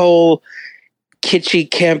kitschy,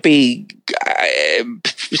 campy,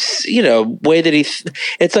 way that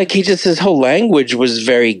it's like his whole language was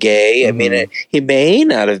very gay. I mean, he may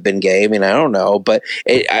not have been gay. I mean, I don't know, but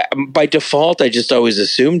by default, I just always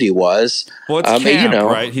assumed he was. Well, it's camp,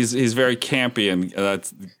 right? He's very campy, and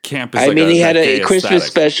that's camp. Is he had a Christmas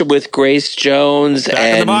special with Grace Jones Back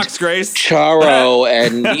in the box, Grace Charo,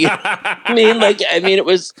 and it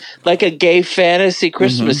was like a gay fantasy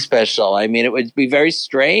Christmas special. I mean, it would be very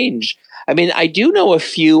strange. I mean, I do know a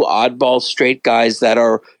few oddball straight guys that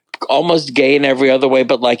are almost gay in every other way,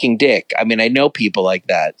 but liking dick. I mean, I know people like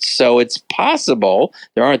that. So it's possible.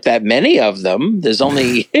 There aren't that many of them. There's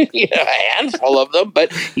only a handful of them,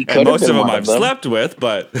 but he could have been. Most of them I've slept with,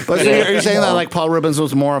 but are you saying that Paul Reubens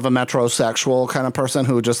was more of a metrosexual kind of person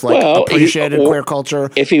who just appreciated queer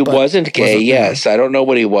culture? If he wasn't gay, yes. I don't know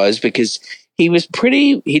what he was because he was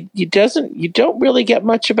pretty. You don't really get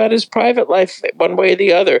much about his private life one way or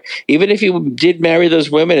the other. Even if he did marry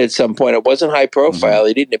those women at some point, it wasn't high profile.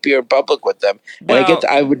 He didn't appear in public with them. And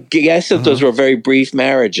I would guess that those were very brief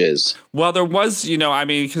marriages. Well, there was,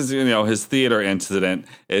 because his theater incident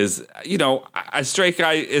is, a straight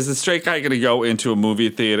guy going to go into a movie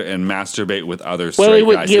theater and masturbate with other straight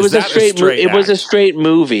guys? It was a straight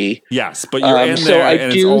movie. Yes, but you're in there,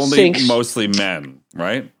 and it's only mostly men.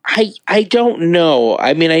 Right? I don't know.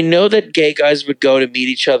 I mean, I know that gay guys would go to meet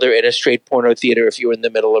each other in a straight porno theater if you were in the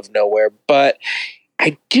middle of nowhere, but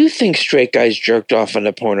I do think straight guys jerked off in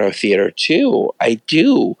a porno theater too. I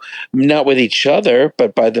do. Not with each other,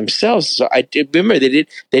 but by themselves. So I remember they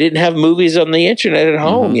didn't have movies on the internet at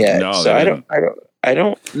home yet. No, so I don't.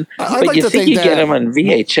 But like you think you get them on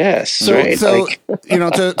VHS, right? So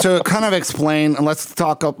to kind of explain, and let's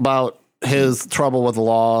talk about his trouble with the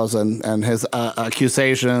laws and his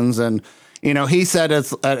accusations. And, he said,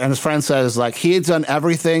 and his friend says, he had done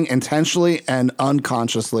everything intentionally and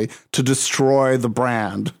unconsciously to destroy the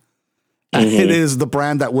brand. And it is the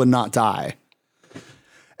brand that would not die.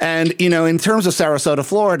 And, in terms of Sarasota,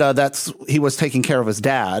 Florida, he was taking care of his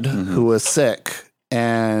dad, who was sick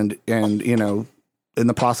and, in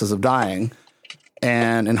the process of dying.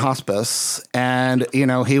 And in hospice, and he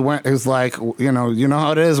was like, you know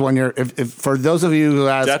how it is when you're. If for those of you who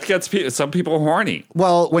has death gets some people horny.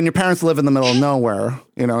 Well, when your parents live in the middle of nowhere,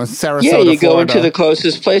 Sarasota, you Florida, go into the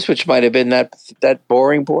closest place, which might have been that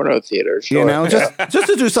boring porno theater. Sure. Just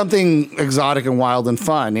to do something exotic and wild and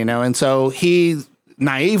fun, And so he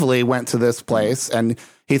naively went to this place, and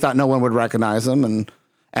he thought no one would recognize him, and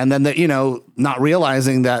then not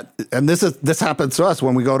realizing that, and this happens to us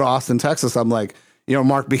when we go to Austin, Texas. I'm like,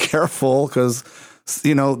 Mark, be careful because,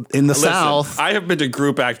 in the South. I have been to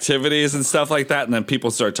group activities and stuff like that, and then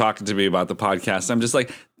people start talking to me about the podcast. I'm just like,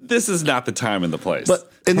 this is not the time and the place. But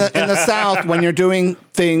in the South, when you're doing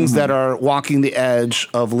things that are walking the edge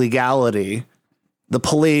of legality, the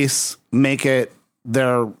police make it they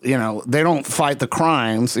don't fight the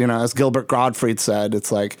crimes. As Gilbert Gottfried said,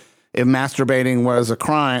 it's like, if masturbating was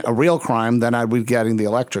a real crime, then I'd be getting the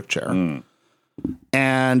electric chair.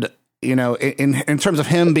 And, in terms of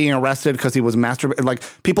him being arrested because he was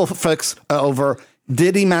masturbating, people fix over,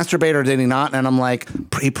 did he masturbate or did he not? And I'm like,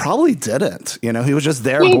 he probably didn't. He was just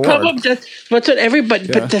there bored. That's what everybody,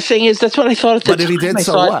 but the thing is, that's what I thought at the time. But if he did,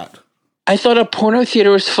 what? I thought a porno theater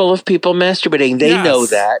was full of people masturbating. They know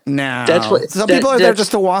that. No. That's what some people are there just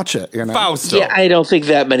to watch it, Fausto. Yeah, I don't think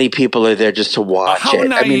that many people are there just to watch it.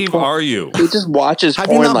 How naive are you? Who just watches porn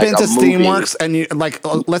like a movie? Have you not been to Steamworks and you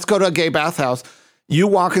let's go to a gay bathhouse. You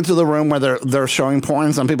walk into the room where they're showing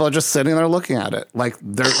porn. Some people are just sitting there looking at it. Like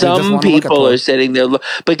some people are sitting there.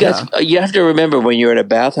 Because you have to remember, when you're in a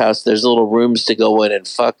bathhouse, there's little rooms to go in and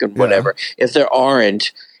fuck and whatever. If there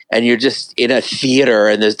aren't, and you're just in a theater,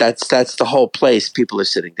 and that's the whole place. People are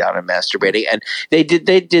sitting down and masturbating, and they did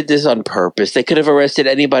this on purpose. They could have arrested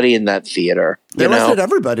anybody in that theater. They arrested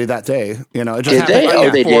everybody that day. It just did happened. they? Oh,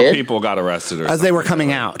 they Four did. people got arrested As they were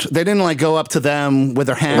coming out. They didn't like go up to them with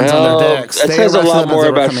their hands on their dicks. That says a lot more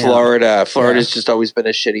about Florida. Florida's just always been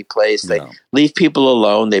a shitty place. They leave people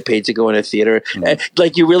alone. They paid to go in a theater. And,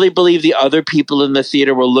 like, you really believe the other people in the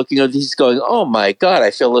theater were looking at these going, oh my God,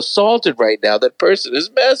 I feel assaulted right now. That person is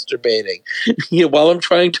masturbating while I'm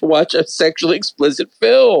trying to watch a sexually explicit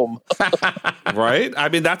film. Right? I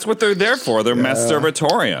mean, that's what they're there for. They're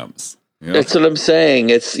masturbatoriums. That's what I'm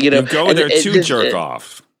saying. It's you go there to jerk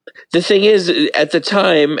off. The thing is, at the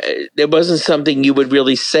time, it wasn't something you would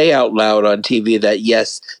really say out loud on TV that,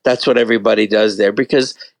 yes, that's what everybody does there,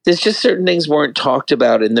 because there's just certain things weren't talked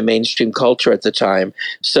about in the mainstream culture at the time.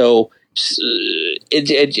 So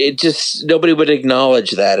it just, nobody would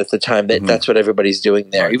acknowledge that at the time that that's what everybody's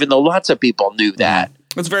doing there, even though lots of people knew that.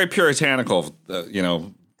 It's very puritanical,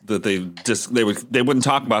 that they wouldn't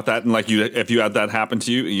talk about that, and if you had that happen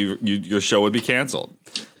to you, your show would be canceled.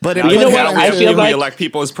 But you know what? I feel like we elect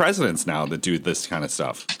people as presidents now that do this kind of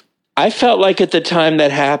stuff. I felt like at the time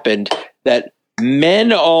that happened that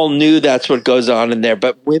men all knew that's what goes on in there,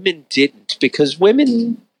 but women didn't, because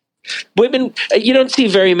women, you don't see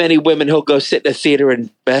very many women who'll go sit in a theater and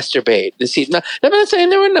masturbate. I'm not saying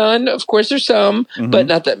there were none. Of course, there's some, but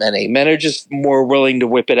not that many. Men are just more willing to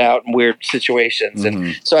whip it out in weird situations.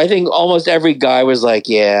 And so I think almost every guy was like,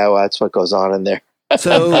 yeah, well, that's what goes on in there.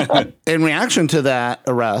 So in reaction to that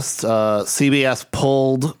arrest, CBS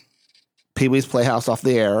pulled Pee-wee's Playhouse off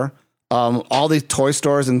the air. All these toy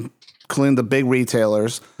stores, including the big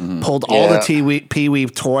retailers, pulled all the Pee-wee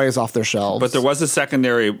toys off their shelves. But there was a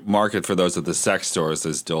secondary market for those at the sex stores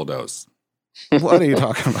as dildos. What are you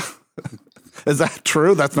talking about? Is that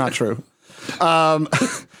true? That's not true.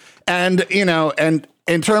 And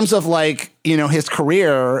in terms of his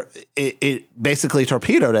career, it basically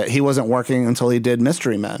torpedoed it. He wasn't working until he did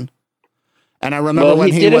Mystery Men. And I remember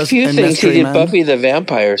when he did was a few in things. Mystery He did Men. Buffy the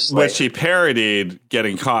Vampire Slayer, which he parodied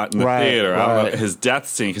getting caught in the theater. I don't know, his death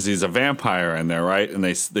scene, because he's a vampire in there, right? And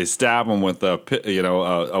they stab him with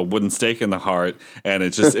a wooden stake in the heart, and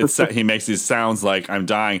he makes these sounds like I'm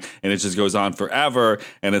dying, and it just goes on forever,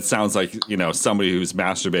 and it sounds like somebody who's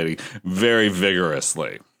masturbating very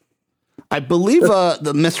vigorously. I believe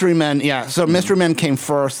the Mystery Men, so Mystery Men came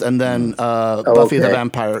first, and then Buffy the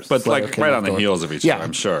Vampire Slayer. But right on the heels of each other,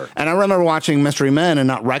 I'm sure. And I remember watching Mystery Men and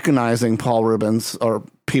not recognizing Paul Reubens or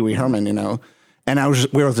Pee Wee Herman, and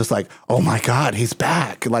we were just like, oh my God, he's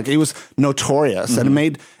back! Like, he was notorious, and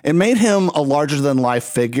it made him a larger than life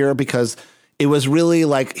figure, because it was really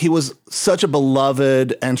like he was such a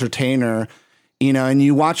beloved entertainer, And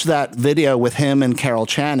you watch that video with him and Carol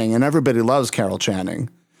Channing, and everybody loves Carol Channing.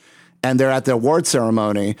 And they're at the award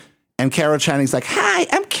ceremony, and Carol Channing's like, hi,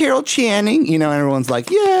 I'm Carol Channing. And everyone's like,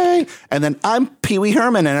 yay. And then I'm Pee Wee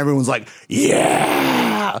Herman, and everyone's like,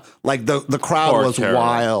 yeah. Like the crowd was Carol.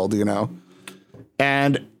 wild,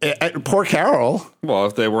 And poor Carol. Well,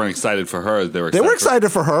 if they weren't excited for her, they were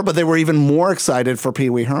excited for her, but they were even more excited for Pee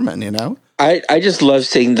Wee Herman, I just love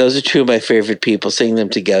seeing, those are two of my favorite people. Seeing them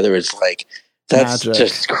together, it's like, that's magic.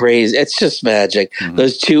 Just crazy. It's just magic.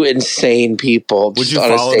 Those two insane people. Would you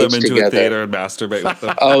follow them into a theater and masturbate with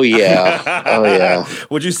them? Oh yeah.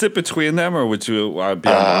 Would you sit between them, or would you be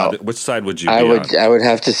on which side would you be on? I would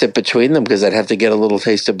have to sit between them, because I'd have to get a little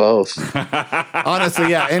taste of both.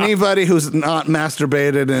 Honestly, yeah. Anybody who's not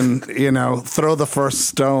masturbated and throw the first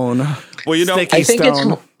stone. Well,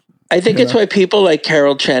 I think it's why people like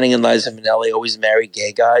Carol Channing and Liza Minnelli always marry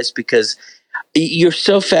gay guys, because you're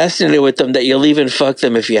so fascinated with them that you'll even fuck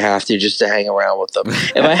them if you have to, just to hang around with them.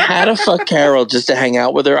 If I had to fuck Carol just to hang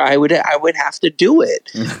out with her, I would have to do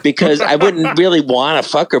it, because I wouldn't really want to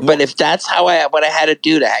fuck her. But if that's what I had to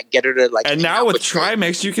do to get her to like. And now with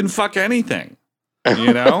Trimix, you can fuck anything.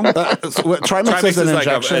 Trimix is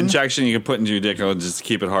an injection you can put into your dick and just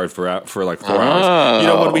keep it hard for like 4 hours.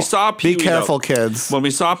 When we saw Pee-wee, be careful, kids. When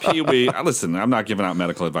we saw Pee-wee, listen, I'm not giving out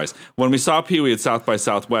medical advice. When we saw Pee-wee at South by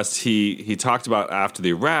Southwest, he talked about after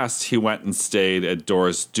the arrest, he went and stayed at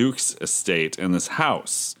Doris Duke's estate in this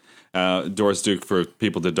house. Doris Duke, for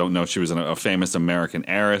people that don't know, she was a famous American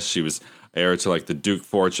heiress. She was heir to like the Duke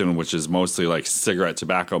fortune, which is mostly like cigarette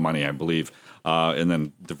tobacco money, I believe. And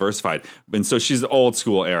then diversified. And so she's an old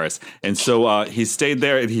school heiress. And so he stayed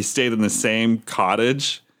there, and he stayed in the same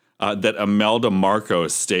cottage that Imelda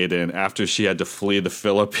Marcos stayed in after she had to flee the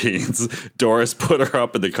Philippines. Doris put her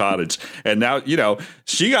up in the cottage. And now,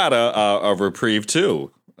 she got a reprieve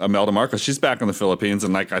too. Imelda Marcos, she's back in the Philippines,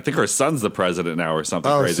 and I think her son's the president now or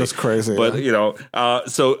something crazy. It's just crazy. But,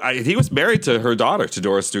 he was married to her daughter, to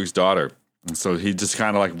Doris Duke's daughter. So he just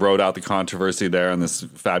kind of rode out the controversy there on this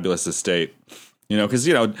fabulous estate. Because,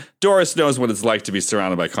 Doris knows what it's like to be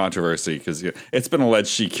surrounded by controversy because it's been alleged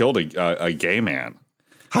she killed a gay man.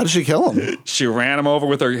 How did she kill him? She ran him over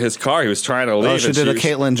with his car. He was trying to leave. Oh, she did a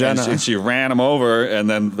Caitlyn Jenner. And she ran him over, and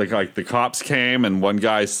then the cops came, and one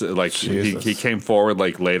guy he came forward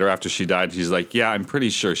later after she died. He's like, "Yeah, I'm pretty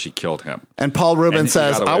sure she killed him." And Paul Reubens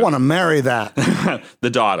says, "I want to marry that." The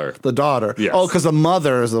daughter. The daughter. Yes. Oh, because the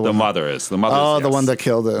mother is the one. The mother is the mother. Oh, yes. the one that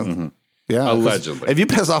killed him. Mm-hmm. Yeah, allegedly. If you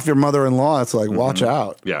piss off your mother-in-law, it's watch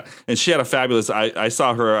out. Yeah, and she had a fabulous. I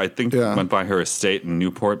saw her. I think went by her estate in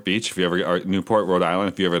Newport Beach. If you ever, or Newport, Rhode Island.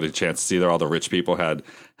 If you ever had a chance to see there, all the rich people had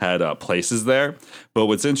places there. But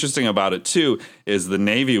what's interesting about it too is the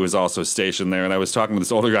Navy was also stationed there. And I was talking to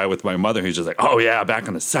this older guy with my mother. Who's just like, "Oh yeah, back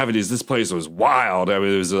in the '70s, this place was wild. I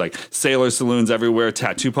mean, it was sailor saloons everywhere,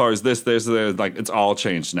 tattoo parlors, this, there. It's all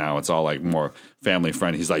changed now. It's all more family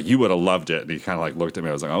friendly." He's like, "You would have loved it." And he kind of looked at me.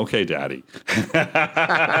 I was like, "Okay, Daddy."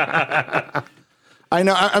 I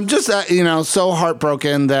know. I'm just so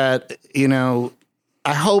heartbroken that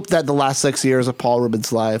I hope that the last 6 years of Paul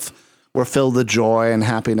Reubens' life were filled with joy and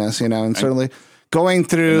happiness. And certainly going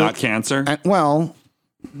through not cancer.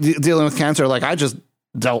 Dealing with cancer. I just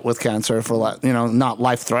dealt with cancer for not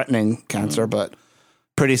life threatening cancer, but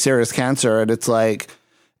pretty serious cancer. And it's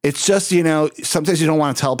it's just sometimes you don't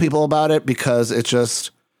want to tell people about it because it's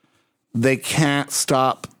just they can't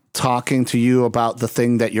stop talking to you about the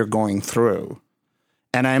thing that you're going through.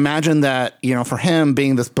 And I imagine that, for him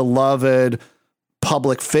being this beloved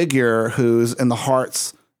public figure who's in the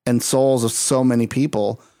hearts and souls of so many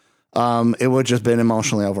people, it would just been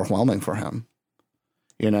emotionally overwhelming for him.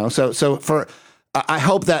 I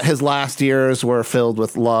hope that his last years were filled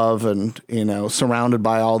with love and, surrounded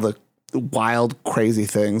by all the wild, crazy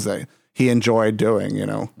things that he enjoyed doing,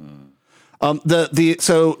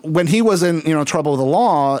 So when he was in, trouble with the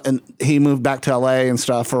law and he moved back to LA and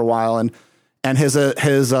stuff for a while and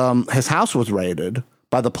his house was raided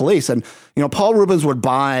by the police. And, Paul Reubens would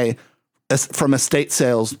buy from estate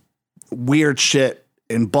sales weird shit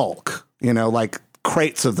in bulk,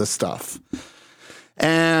 crates of this stuff.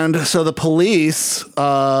 And so the police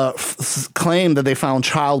claimed that they found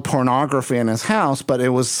child pornography in his house, but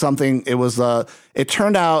it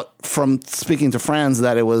turned out from speaking to friends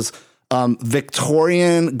that it was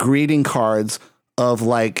Victorian greeting cards of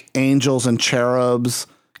angels and cherubs,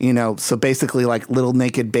 so basically little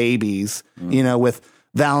naked babies, with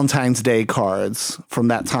Valentine's Day cards from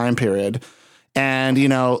that time period. And,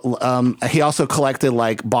 he also collected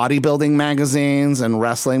bodybuilding magazines and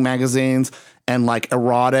wrestling magazines and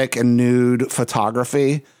erotic and nude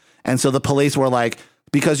photography. And so the police were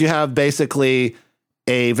because you have basically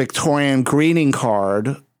a Victorian greeting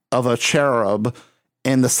card of a cherub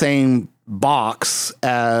in the same box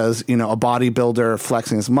as, a bodybuilder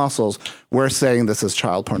flexing his muscles, we're saying this is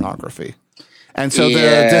child pornography. And so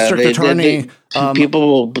the district attorney, people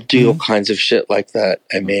will do all kinds of shit like that.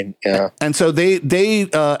 I mean, yeah. And so they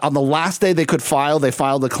on the last day they could file, they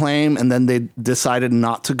filed a claim, and then they decided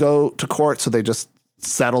not to go to court. So they just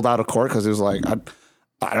settled out of court because he was like,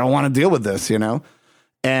 I don't want to deal with this,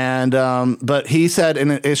 And but he said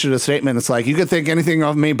and issued a statement. It's you could think anything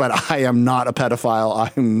of me, but I am not a pedophile. I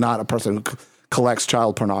am not a person who collects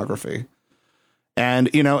child pornography. And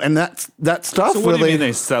and that stuff. So what do you mean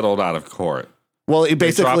they settled out of court? Well, he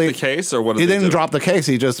basically dropped the case, or what? He didn't drop the case.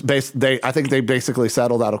 He just I think they basically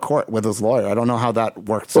settled out of court with his lawyer. I don't know how that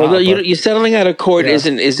works out. Well, you're settling out of court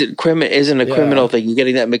isn't a criminal thing. You're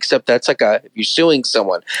getting that mixed up. That's if you're suing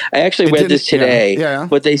someone. I actually read this today. Yeah.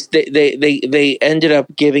 But they ended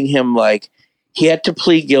up giving him he had to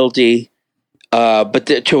plead guilty, but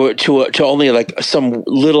to only some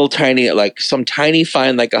little tiny some tiny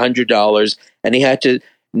fine $100, and he had to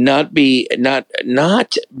not be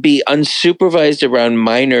unsupervised around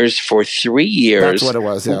minors for 3 years. That's what it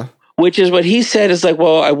was, yeah. Which is what he said is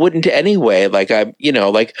well, I wouldn't anyway. He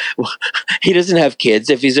doesn't have kids.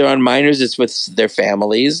 If he's around minors, it's with their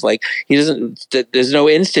families. He doesn't. There's no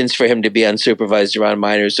instance for him to be unsupervised around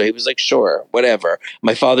minors. So he was sure, whatever.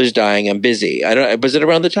 My father's dying. I'm busy. Was it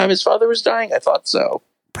around the time his father was dying? I thought so.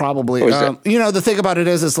 Probably. The thing about it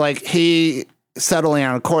is he settling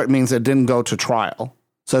out of court means it didn't go to trial.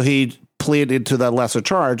 So he pleaded to the lesser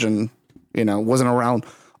charge and, wasn't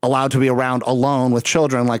allowed to be around alone with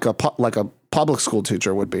children like a public school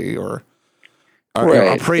teacher would be, or,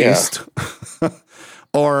 a priest.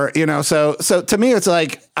 Or, so to me, it's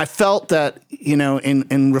like, I felt that,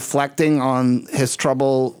 in reflecting on his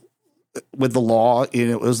trouble with the law,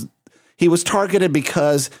 he was targeted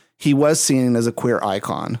because he was seen as a queer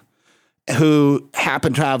icon who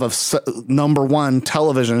happened to have a number one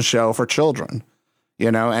television show for children,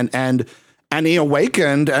 and he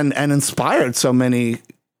awakened and inspired so many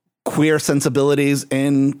queer sensibilities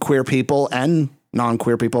in queer people and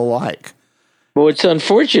non-queer people alike. Well, what's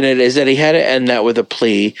unfortunate is that he had to end that with a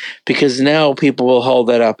plea, because now people will hold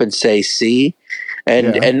that up and say, see?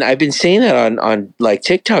 And I've been seeing that on like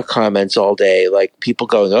TikTok comments all day, like people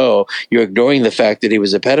going, "Oh, you're ignoring the fact that he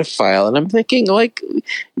was a pedophile," and I'm thinking, like,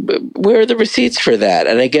 where are the receipts for that?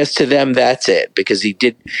 And I guess to them that's it, because he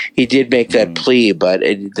did make that plea, but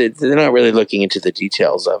they're not really looking into the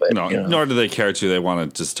details of it. No, nor do they care to. They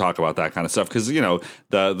want to just talk about that kind of stuff because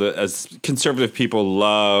the as conservative people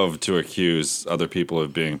love to accuse other people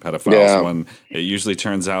of being pedophiles when it usually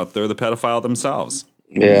turns out they're the pedophile themselves.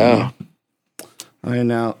 Yeah. I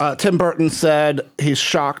know. Tim Burton said he's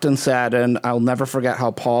shocked and saddened. I'll never forget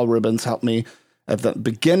how Paul Reubens helped me at the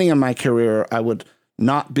beginning of my career. I would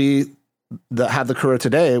not have the career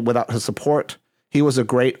today without his support. He was a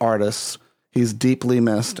great artist. He's deeply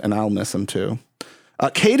missed, and I'll miss him too.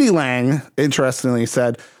 Katie Lang, interestingly,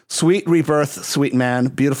 said, "Sweet rebirth, sweet man,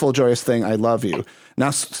 beautiful, joyous thing. I love you."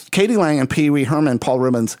 Now, Katie Lang and Pee Wee Herman, Paul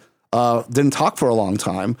Reubens, didn't talk for a long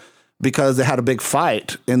time, because they had a big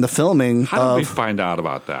fight in the filming. How did we find out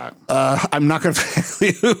about that? I'm not going to tell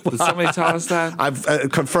you. Did somebody tell us that? I've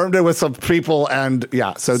confirmed it with some people, and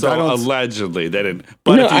So allegedly they didn't.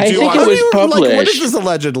 But no, I think it was published. Like, what is this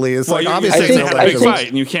allegedly? It's like obviously they had a big fight,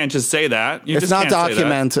 and you can't just say that. It's not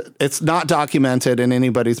documented. It's not documented in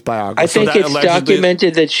anybody's biography. I think it's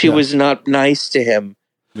documented that she was not nice to him.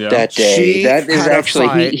 That day, that is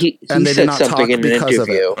actually he said something in an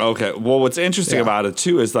interview. Okay, well, what's interesting about it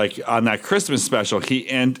too is like on that Christmas special, he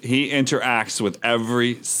interacts with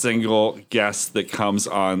every single guest that comes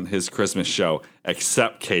on his Christmas show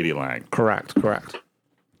except Katie Lang. Correct.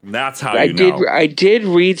 That's how I did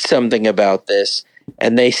read something about this,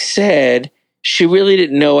 and they said she really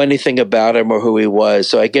didn't know anything about him or who he was.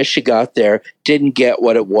 So I guess she got there, didn't get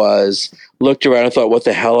what it was, looked around and thought, "What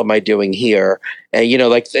the hell am I doing here?" And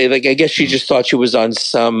I guess she just thought she was on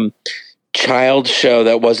some child show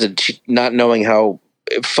that wasn't, not knowing how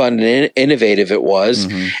fun and innovative it was.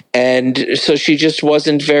 And so she just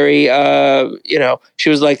wasn't very, she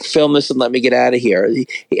was like, "Film this and let me get out of here."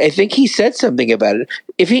 I think he said something about it.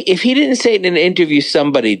 If he didn't say it in an interview,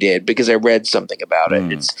 somebody did, because I read something about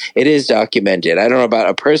it. It is documented. I don't know about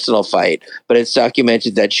a personal fight, but it's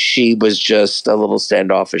documented that she was just a little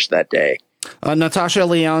standoffish that day. Natasha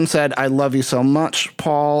Leon said, "I love you so much,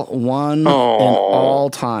 Paul. One in all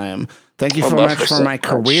time. Thank you so much for my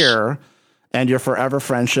career and your forever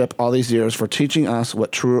friendship all these years, for teaching us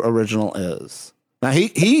what true original is." Now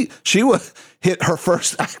she hit her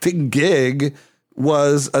first acting gig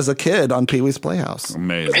was as a kid on Pee Wee's Playhouse.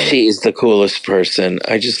 Amazing. She's the coolest person.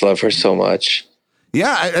 I just love her so much.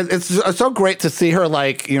 Yeah, it's so great to see her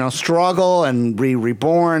struggle and be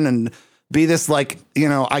reborn and be this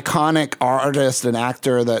iconic artist and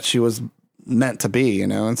actor that she was meant to be,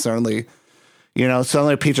 and certainly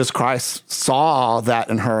Peaches Christ saw that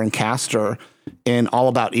in her and cast her in All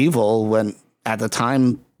About Evil, when at the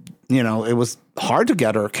time, it was hard to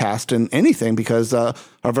get her cast in anything because of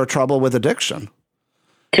her trouble with addiction.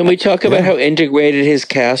 Can we talk about how integrated his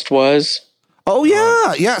cast was? Oh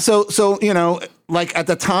yeah. Yeah. So, at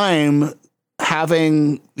the time,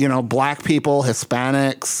 having, black people,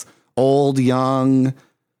 Hispanics, old, young,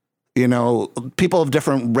 people of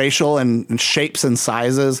different racial and shapes and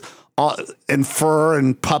sizes, and fur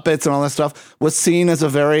and puppets and all that stuff was seen as a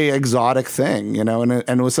very exotic thing, and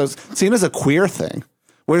it was seen as a queer thing.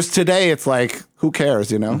 Whereas today it's like, who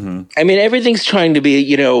cares, I mean, everything's trying to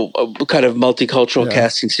be, a kind of multicultural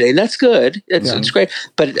casting today. And that's good. It's great.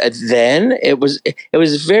 But then it was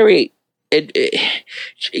very,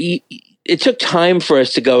 it took time for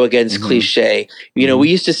us to go against cliche. We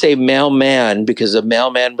used to say mailman because a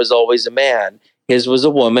mailman was always a man. His was a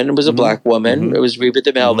woman. It was a black woman. It was Reba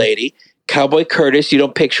the mail lady. Cowboy Curtis, you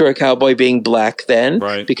don't picture a cowboy being black then,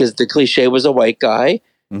 right, because the cliche was a white guy.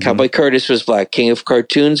 Cowboy Curtis was black. King of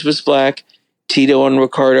Cartoons was black. Tito and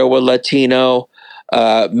Ricardo were Latino.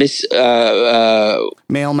 Mrs.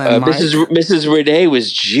 Renee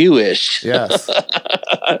was Jewish. Yes.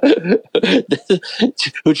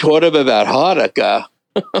 Who taught him about Hanukkah.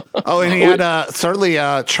 And he had certainly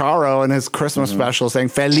Charo in his Christmas special saying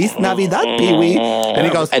 "Feliz Navidad, Pee Wee," and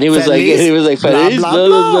he goes, and he was like, "Feliz blah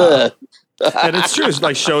blah blah." And it's true. It's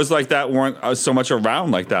like shows like that weren't so much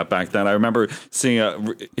around like that back then. I remember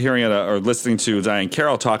hearing it or listening to Diane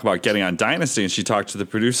Carroll talk about getting on Dynasty, and she talked to the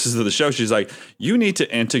producers of the show. She's like, "You need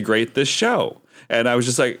to integrate this show." And I was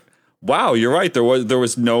just like, wow, you're right. There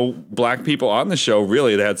was no black people on the show,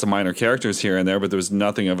 really. They had some minor characters here and there, but there was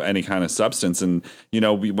nothing of any kind of substance. And,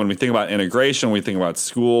 when we think about integration, we think about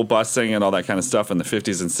school busing and all that kind of stuff in the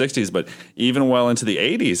 50s and 60s. But even well into the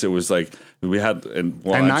 80s, it was like we had, and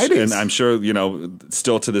 90s. And I'm sure,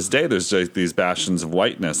 still to this day, there's like these bastions of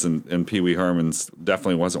whiteness. And Pee Wee Herman's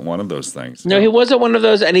definitely wasn't one of those things. No, he wasn't one of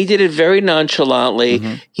those. And he did it very nonchalantly.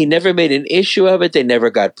 Mm-hmm. He never made an issue of it. They never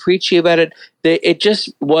got preachy about it. It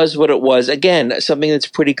just was what it was. Again, something that's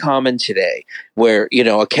pretty common today, where,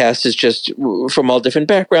 a cast is just from all different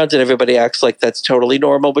backgrounds and everybody acts like that's totally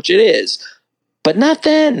normal, which it is. But not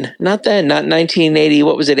then. Not 1980.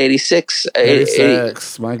 What was it? 86?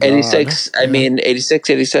 86. My God. 86. I mean,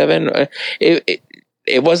 86, 87.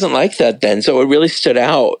 It wasn't like that then. So it really stood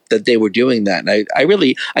out that they were doing that. And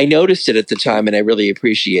I noticed it at the time, and I really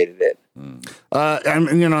appreciated it.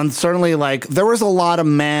 And certainly, like, there was a lot of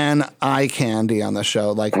man eye candy on the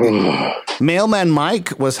show. Like, Mailman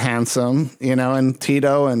Mike was handsome, and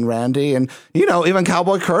Tito and Randy, and even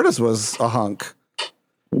Cowboy Curtis was a hunk.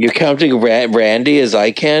 You're counting Randy as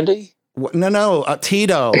eye candy? No,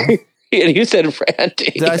 Tito. You said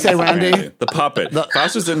Randy. Did I say Randy? The puppet.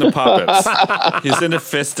 Faust was into puppets. He's into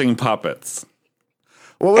fisting puppets.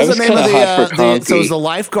 What was the name of so it was the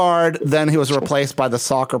lifeguard, then he was replaced by the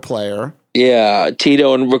soccer player. Yeah,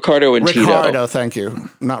 Tito and Ricardo Tito. Ricardo, thank you.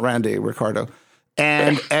 Not Randy, Ricardo.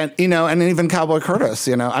 And even Cowboy Curtis,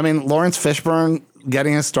 I mean, Lawrence Fishburne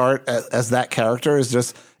getting a start as that character is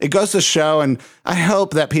just, it goes to show, and I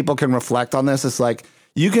hope that people can reflect on this. It's like,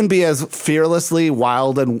 you can be as fearlessly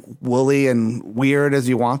wild and woolly and weird as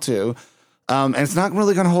you want to. And it's not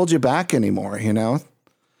really going to hold you back anymore,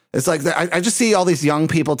 It's like, I just see all these young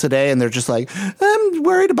people today, and they're just like, I'm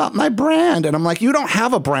worried about my brand. And I'm like, you don't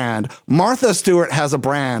have a brand. Martha Stewart has a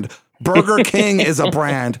brand. Burger King is a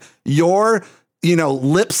brand. Your,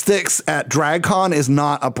 lipsticks at DragCon is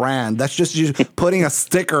not a brand. That's just you putting a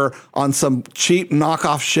sticker on some cheap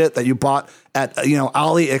knockoff shit that you bought at,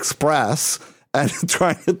 AliExpress and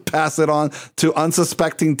trying to pass it on to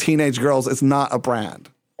unsuspecting teenage girls. It's not a brand.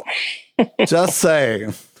 Just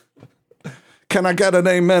saying. Can I get an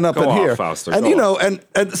amen up in here? Fausto, and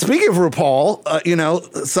and speaking of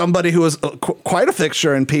RuPaul, somebody who was quite a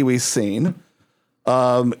fixture in Pee Wee's scene,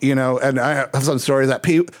 and I have some stories that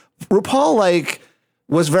RuPaul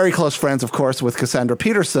was very close friends, of course, with Cassandra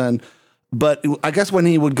Peterson. But I guess when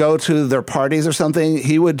he would go to their parties or something,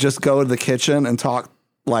 he would just go to the kitchen and talk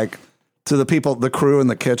to the people, the crew in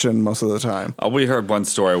the kitchen most of the time. We heard one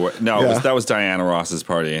story where that was Diana Ross's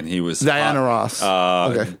party, and he was Diana Ross.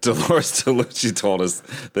 Okay. Dolores DeLucci told us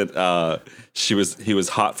that he was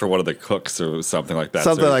hot for one of the cooks or something like that.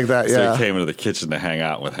 Something like that. So he came into the kitchen to hang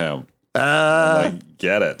out with him. I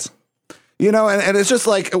get it. And it's just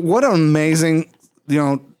like, what an amazing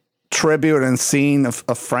tribute and scene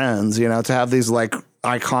of Friends. To have these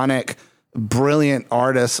iconic, brilliant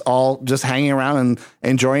artists all just hanging around and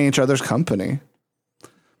enjoying each other's company.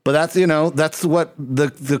 But that's what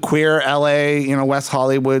the queer LA, West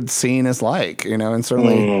Hollywood scene is like, and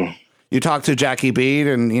certainly you talk to Jackie Beat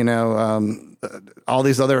and, all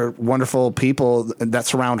these other wonderful people that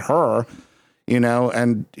surround her,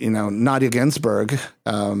 and, Nadia Ginsburg,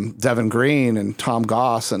 Devin Green and Tom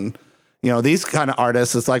Goss and, these kind of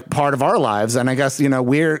artists is like part of our lives. And I guess,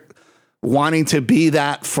 we're wanting to be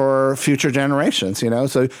that for future generations,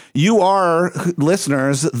 So you are,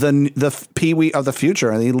 listeners, the Pee Wee of the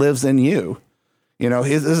future, and he lives in you.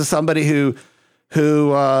 This is somebody who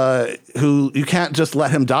you can't just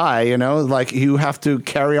let him die. You have to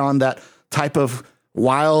carry on that type of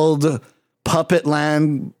wild puppet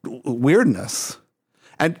land weirdness.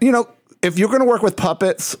 And if you're going to work with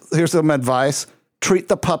puppets, here's some advice: treat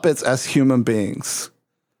the puppets as human beings.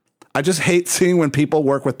 I just hate seeing when people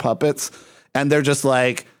work with puppets and they're just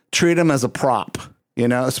treat them as a prop,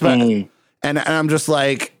 And I'm just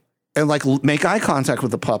make eye contact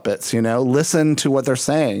with the puppets, listen to what they're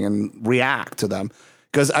saying and react to them.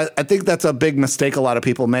 Because I think that's a big mistake a lot of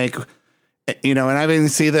people make, and I even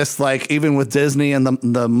see this even with Disney and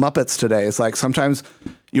the Muppets today. It's sometimes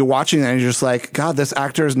you're watching that and you're just God, this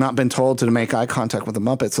actor has not been told to make eye contact with the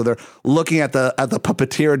Muppets. So they're looking at the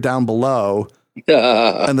puppeteer down below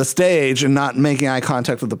on the stage and not making eye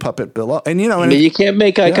contact with the puppet below. And you can't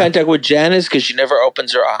make eye contact with Janice because she never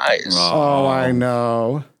opens her eyes. Oh, I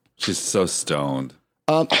know. She's so stoned.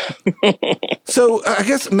 So I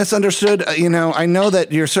guess misunderstood. I know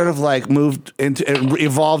that you're sort of like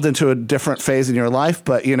evolved into a different phase in your life,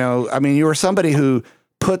 but you were somebody who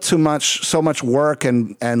put so much work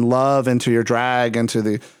and love into your drag, into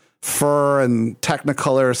the fur and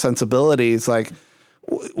Technicolor sensibilities. Like,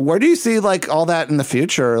 where do you see like all that in the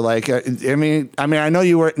future? Like, I know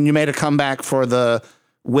you made a comeback for the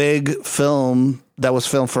wig film that was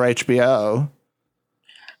filmed for HBO.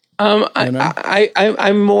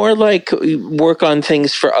 I'm more like work on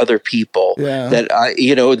things for other people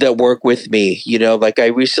that work with me. Like I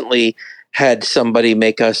recently had somebody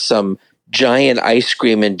make us some giant ice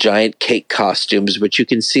cream and giant cake costumes, which you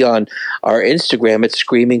can see on our Instagram. It's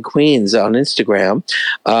Screaming Queens on Instagram.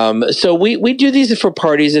 So we do these for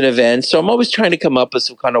parties and events. So I'm always trying to come up with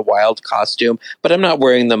some kind of wild costume, but I'm not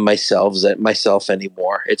wearing them myself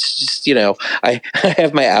anymore. It's just, I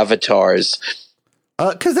have my avatars.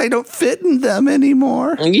 Because I don't fit in them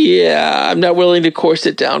anymore. Yeah, I'm not willing to course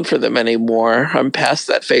it down for them anymore. I'm past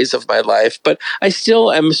that phase of my life, but I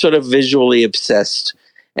still am sort of visually obsessed.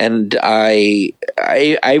 And I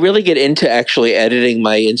really get into actually editing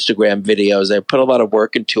my Instagram videos. I put a lot of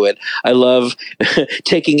work into it. I love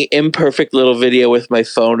taking imperfect little video with my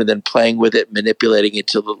phone and then playing with it, manipulating it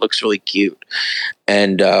till it looks really cute.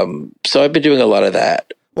 And so I've been doing a lot of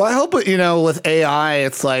that. Well, I hope, with AI,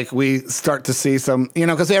 it's like we start to see some,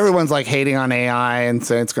 because everyone's like hating on AI and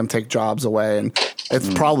saying it's going to take jobs away. And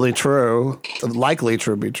it's probably true, likely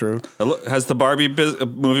to be true. Has the Barbie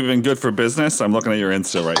movie been good for business? I'm looking at your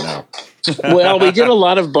Insta right now. Well, we did a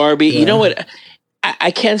lot of Barbie. Yeah. You know what? I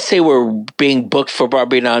can't say we're being booked for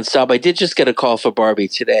Barbie nonstop. I did just get a call for Barbie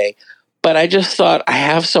today. But I just thought I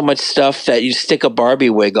have so much stuff that you stick a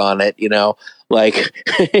Barbie wig on it, Like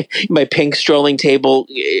my pink strolling table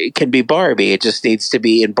can be Barbie. It just needs to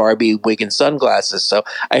be in Barbie wig and sunglasses. So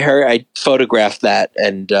I photographed that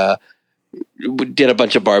and we did a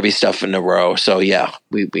bunch of Barbie stuff in a row. So yeah,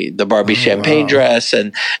 we the Barbie champagne dress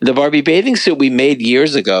and the Barbie bathing suit we made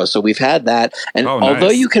years ago. So we've had that. And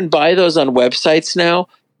although you can buy those on websites now,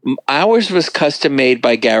 ours was custom made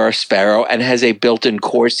by Gara Sparrow and has a built-in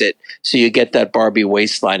corset. So you get that Barbie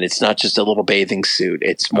waistline. It's not just a little bathing suit.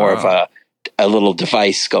 It's more of a little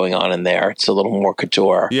device going on in there. It's a little more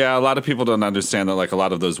couture. Yeah, a lot of people don't understand that like a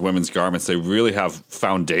lot of those women's garments, they really have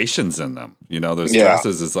foundations in them. Those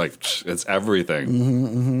dresses is like, it's everything. Mm-hmm,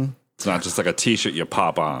 mm-hmm. It's not just like a t-shirt you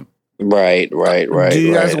pop on. Right. Do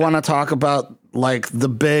you guys want to talk about like the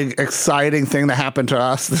big exciting thing that happened to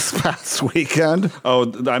us this past weekend?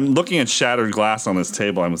 Oh, I'm looking at shattered glass on this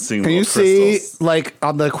table. I'm seeing Can you crystals. See like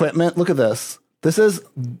on the equipment? Look at this. This is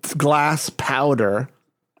glass powder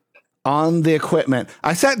on the equipment.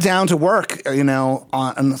 I sat down to work,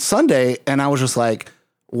 on Sunday, and I was just like,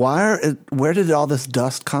 where did all this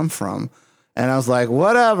dust come from? And I was like,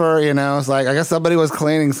 whatever, it's like, I guess somebody was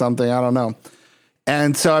cleaning something. I don't know.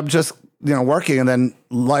 And so I'm just, working, and then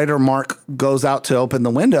later Mark goes out to open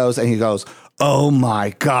the windows and he goes, oh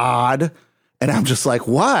my God. And I'm just like,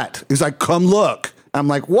 what? He's like, come look. I'm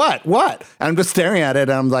like, what? And I'm just staring at it.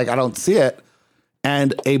 And I'm like, I don't see it.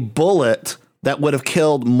 And a bullet that would have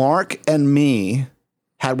killed Mark and me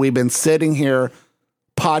had we been sitting here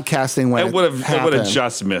podcasting when it would have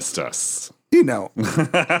just missed us. I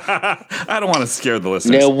don't want to scare the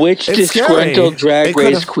listeners. Now, which disgruntled drag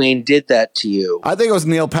race queen did that to you? I think it was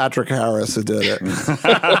Neil Patrick Harris who did it.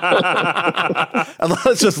 And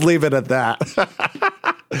let's just leave it at that.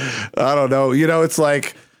 I don't know. It's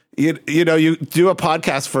like, you do a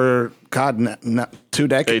podcast for, God, 2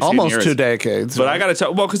 decades, almost years. 2 decades. But right? I got to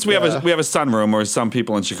tell, because we have a sunroom, or some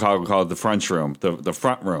people in Chicago call it the French room, the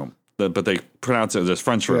front room, but they pronounce it as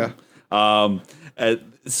French room. Yeah.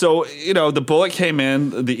 So, the bullet came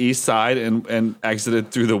in the east side and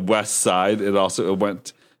exited through the west side. It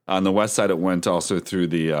went on the west side. It went also through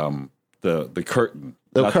the curtain.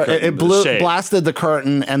 It blasted the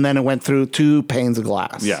curtain, and then it went through 2 panes of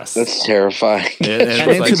glass. Yes, that's terrifying.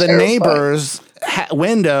 And into the neighbor's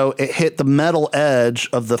window, it hit the metal edge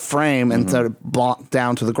of the frame and started blocked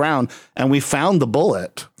down to the ground. And we found the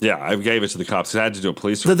bullet. Yeah, I gave it to the cops. I had to do a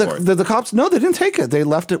police report. Did the cops? No, they didn't take it. They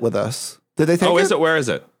left it with us. Did they take it? Oh, is it? Where is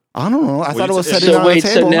it? I don't know. I thought it was sitting on the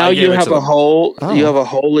table. So now you have a hole. Oh. You have a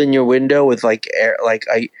hole in your window with like air.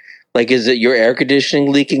 Is it your air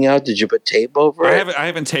conditioning leaking out? Did you put tape over it? I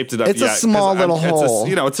haven't taped it up yet. It's a small little hole.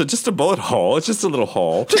 It's just a bullet hole. It's just a little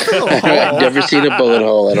hole. I've never seen a bullet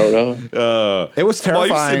hole. I don't know. It was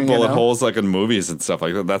terrifying. Well, you've seen bullet holes like in movies and stuff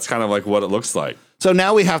like that. That's kind of like what it looks like. So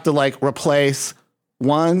now we have to like replace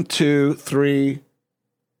 1, 2, 3,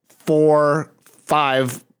 4,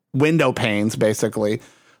 5 window panes basically,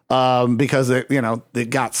 because it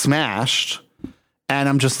got smashed. And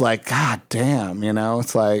I'm just like, God damn,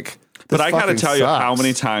 it's like. But I got to fucking tell you how sucks.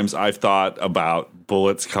 many times I've thought about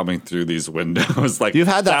bullets coming through these windows. Like You've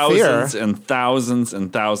had that thousands fear. and thousands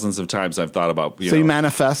and thousands of times I've thought about. So you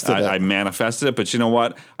manifested it. I manifested it, but you know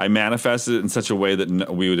what? I manifested it in such a way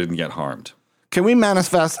that we didn't get harmed. Can we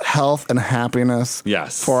manifest health and happiness?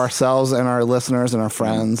 Yes. For ourselves and our listeners and our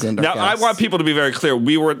friends and our Now, I guests? want people to be very clear.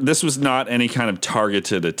 This was not any kind of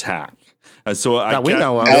targeted attack. So we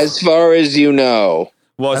know of. As far as you know.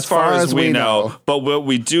 Well, as far as we know. But what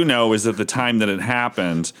we do know is at the time that it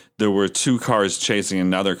happened, there were 2 cars chasing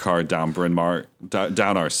another car down Bryn Mawr,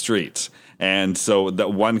 down our street. And so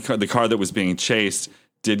the car that was being chased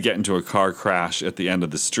did get into a car crash at the end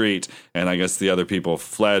of the street. And I guess the other people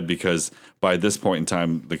fled because by this point in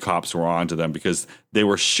time, the cops were on to them because they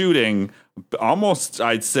were shooting almost,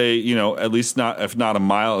 I'd say, at least not, if not a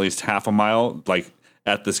mile, at least half a mile, like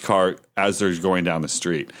at this car as they're going down the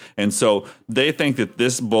street. And so they think that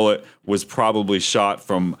this bullet was probably shot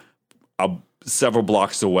from several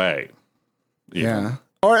blocks away. Yeah.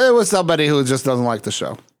 Or it was somebody who just doesn't like the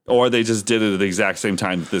show. Or they just did it at the exact same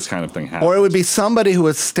time that this kind of thing happened. Or it would be somebody who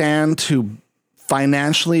would stand to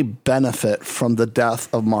financially benefit from the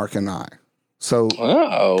death of Mark and I. So,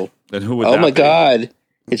 and who would oh that my be? God,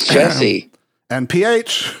 it's Jesse. And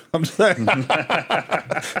PH. I'm saying.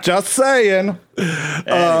 Just saying.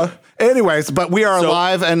 Anyways, but we are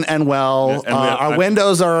alive and well. and our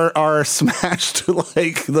windows are smashed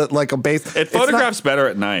like a base. It photographs better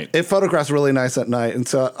at night. It photographs really nice at night. And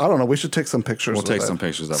so, I don't know, we should take some pictures. We'll take some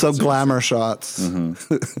pictures of it. Some glamour shots.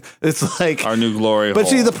 It's like our new glory But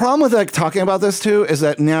hole. see, the problem with talking about this too is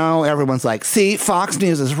that now everyone's like, see, Fox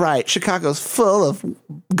News is right. Chicago's full of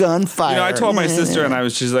gunfire. I told my sister,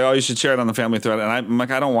 and she's like, "Oh, you should share it on the family thread." And I'm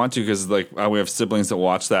like, "I don't want to because we have siblings that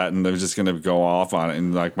watch that, and they're just going to go off on it."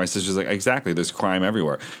 And like my sister's like, "Exactly, there's crime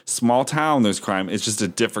everywhere. Small town, there's crime. It's just a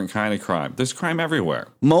different kind of crime. There's crime everywhere."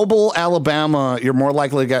 Mobile, Alabama, you're more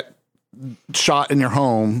likely to get shot in your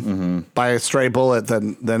home by a stray bullet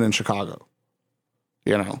than in Chicago.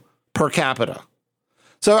 Per capita.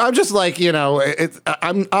 So I'm just like,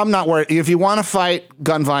 I'm not worried. If you want to fight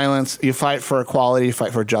gun violence, you fight for equality, you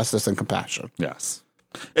fight for justice and compassion. Yes.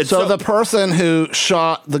 So the person who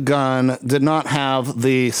shot the gun did not have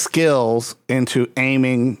the skills into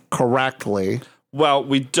aiming correctly. Well,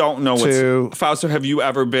 we don't know Fausto, have you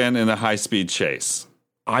ever been in a high-speed chase?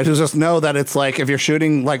 I just know that it's like if you're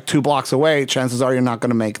shooting like 2 blocks away, chances are you're not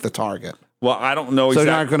going to make the target. Well, I don't know exactly. So exactly.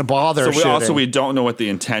 you're not going to bother shooting. We don't know what the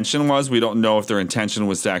intention was. We don't know if their intention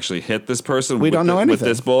was to actually hit this person. We don't know anything. With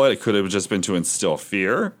this bullet, it could have just been to instill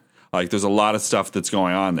fear. Like there's a lot of stuff that's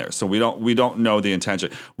going on there. So we don't know the intention.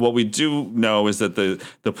 What we do know is that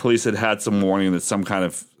the police had some warning that some kind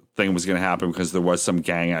of thing was going to happen because there was some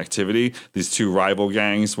gang activity. These 2 rival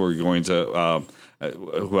gangs were going to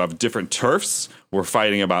who have different turfs were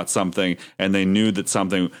fighting about something, and they knew that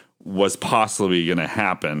something was possibly going to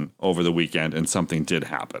happen over the weekend, and something did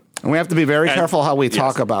happen. And we have to be very careful how we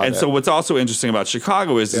talk about it. And so what's also interesting about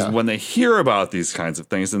Chicago is when they hear about these kinds of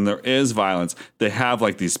things and there is violence, they have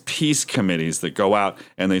like these peace committees that go out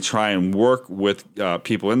and they try and work with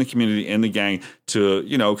people in the community, in the gang to,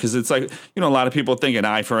 because it's like, a lot of people think an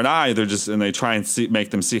eye for an eye. And they try and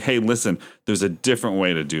make them see, hey, listen, there's a different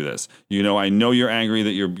way to do this. I know you're angry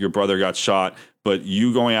that your brother got shot, but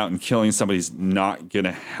you going out and killing somebody's not going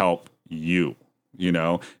to help you,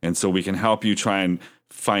 and so we can help you try and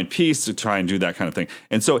find peace to try and do that kind of thing.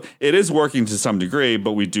 And so it is working to some degree,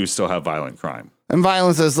 but we do still have violent crime. And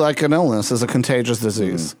violence is like an illness, is a contagious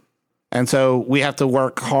disease. And so we have to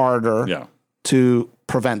work harder to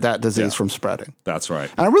prevent that disease from spreading. That's right.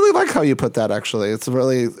 And I really like how you put that, actually. It's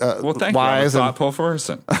really thank wise you. I'm a thoughtful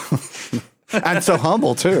person. And so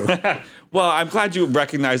humble, too. Well, I'm glad you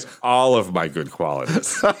recognize all of my good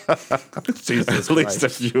qualities. Jesus At least a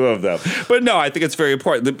few of them. But no, I think it's very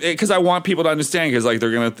important because I want people to understand because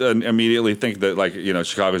they're going to immediately think that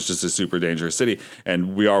Chicago is just a super dangerous city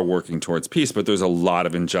and we are working towards peace, but there's a lot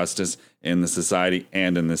of injustice in the society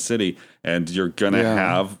and in the city, and you're going to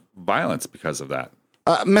have violence because of that.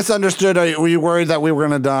 Misunderstood. Were you worried that we were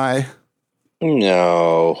going to die?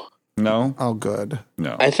 No. No? Oh, good.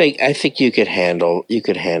 No. I think you could handle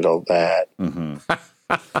that. Mm-hmm.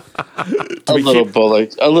 A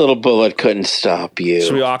little bullet couldn't stop you.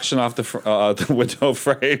 Should we auction off the window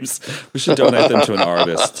frames? We should donate them to an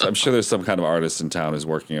artist. I'm sure there's some kind of artist in town who's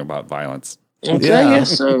working about violence. Okay, I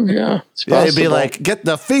guess so. Yeah, it'd be like, get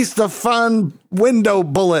the Feast of Fun window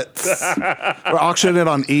bullets. Or auction it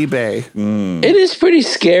on eBay. It is pretty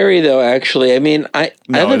scary, though. Actually, I mean, I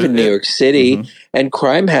live in New York City, and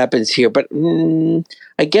crime happens here. But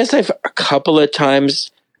I guess I've a couple of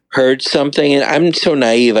times heard something, and I'm so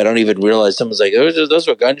naive, I don't even realize someone's like, "Oh, those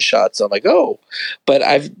were gunshots." I'm like, "Oh," but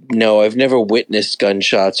I've never witnessed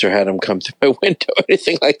gunshots or had them come through my window or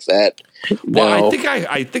anything like that. Well, No.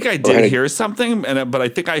 I think I did hear something, but I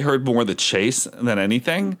think I heard more the chase than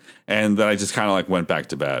anything, and then I just kind of like went back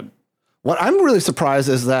to bed. What I'm really surprised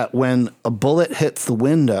is that when a bullet hits the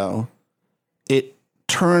window, it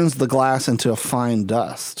turns the glass into a fine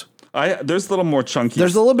dust. There's a little more chunky.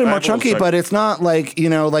 There's a little bit more chunky, but it's not like,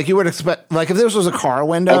 like you would expect. Like if this was a car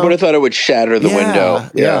window, I would have thought it would shatter the window.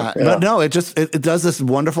 Yeah. But no, it does this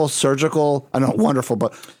wonderful surgical, I don't know, wonderful,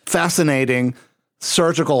 but fascinating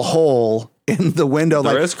surgical hole in the window,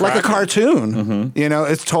 like a cartoon.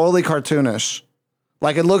 Mm-hmm. It's totally cartoonish.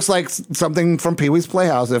 Like it looks like something from Pee-wee's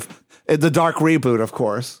Playhouse, the dark reboot, of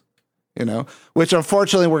course. Which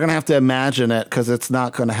unfortunately we're gonna have to imagine it because it's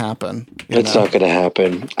not going to happen. It's not going to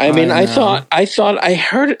happen. I mean, I thought I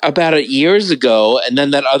heard about it years ago, and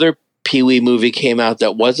then that other Pee-wee movie came out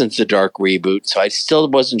that wasn't the dark reboot, so I still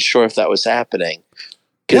wasn't sure if that was happening.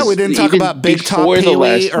 Yeah, we didn't talk about Big Top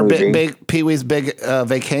Pee-wee or Big Pee-wee's Big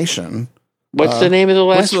Vacation. What's the name of the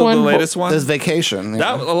last one? The latest one? Is Vacation.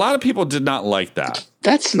 Yeah. A lot of people did not like that.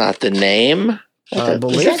 That's not the name. I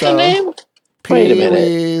believe is that so. the name? Wait a minute.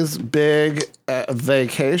 Pee-wee's Big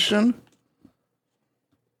Vacation.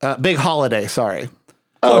 Big Holiday, sorry.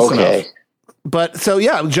 Oh, okay. Enough. But so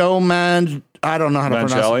yeah, Joe I don't know how to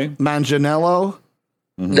pronounce it. Manganiello.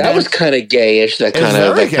 Mm-hmm. That was kind of gayish. That kind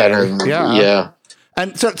of yeah.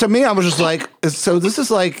 And so to me, I was just like, so this is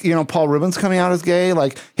like, Paul Reubens coming out as gay.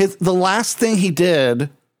 Like the last thing he did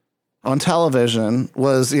on television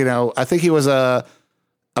was, I think he was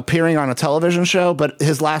appearing on a television show, but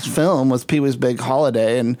his last film was Pee-wee's Big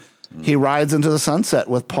Holiday, and he rides into the sunset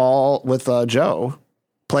with Joe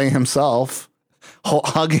playing himself,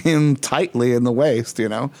 hugging him tightly in the waist,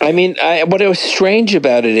 I mean, what was strange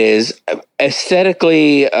about it is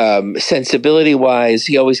aesthetically, sensibility-wise,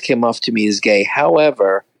 he always came off to me as gay.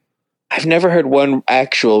 However, I've never heard one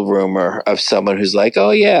actual rumor of someone who's like,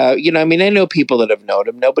 oh, yeah, I mean, I know people that have known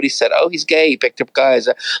him. Nobody said, oh, he's gay, he picked up guys.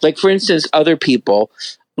 Like, for instance, other people,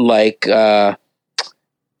 like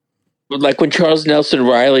when Charles Nelson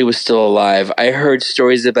Riley was still alive, I heard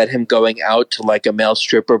stories about him going out to like a male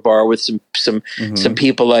stripper bar with some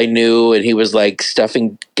people I knew, and he was like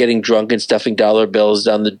getting drunk and stuffing dollar bills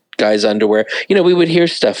down the guy's underwear. We would hear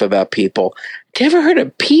stuff about people. Never heard a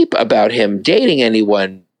peep about him dating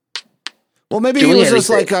anyone. Well, maybe he was just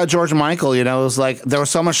like George Michael. It was like there was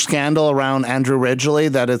so much scandal around Andrew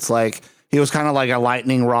Ridgeley that it's like he was kind of like a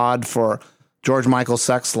lightning rod for George Michael's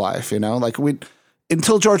sex life. Like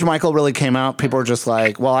until George Michael really came out, people were just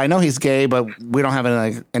like, well, I know he's gay, but we don't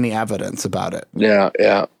have any evidence about it. Yeah.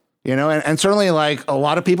 And certainly like a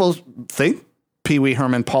lot of people think Pee-wee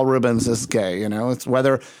Herman, Paul Reubens is gay. It's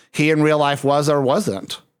whether he in real life was or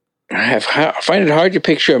wasn't. I find it hard to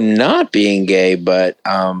picture him not being gay, but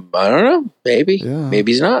I don't know. Maybe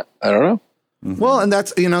he's not. I don't know. Mm-hmm. Well, and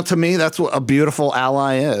that's, to me, that's what a beautiful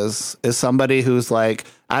ally is somebody who's like,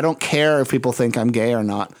 I don't care if people think I'm gay or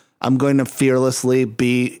not. I'm going to fearlessly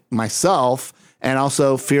be myself and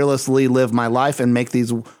also fearlessly live my life and make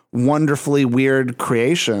these wonderfully weird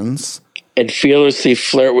creations. And fearlessly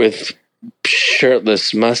flirt with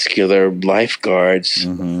shirtless, muscular lifeguards.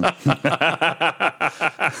 Mm-hmm.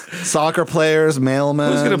 Soccer players,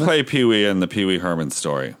 mailmen. Who's going to play Pee-wee in the Pee-wee Herman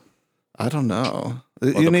story? I don't know.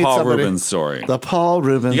 You need Paul Reubens story. The Paul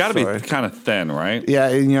Reubens. You got to be kind of thin, right? Yeah,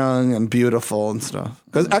 and young and beautiful and stuff.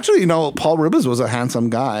 Because actually, Paul Reubens was a handsome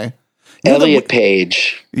guy. Elliot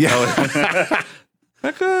Page. Yeah.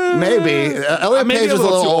 Maybe. Elliot Maybe Page is a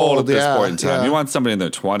little too old at this yeah, point in time. yeah. You want somebody in their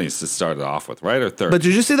 20s to start it off with, right? Or 30s. But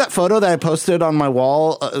did you see that photo that I posted on my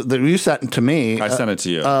wall that you sent to me? I sent it to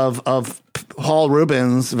you. Of Paul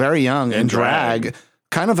Reubens, very young, in drag.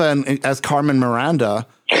 Kind of as Carmen Miranda.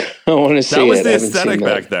 I want to see that was it. the aesthetic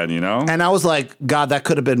back then, And I was like, God, that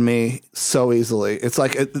could have been me so easily. It's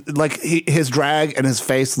like his drag and his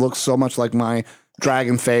face looks so much like my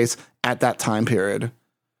dragon face at that time period.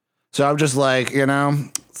 So I'm just like,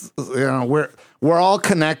 we're all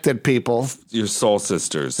connected, people. Your soul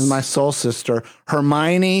sisters. And my soul sister,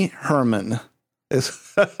 Hermione Herman,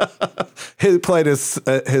 he played his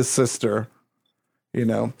sister.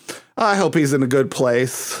 I hope he's in a good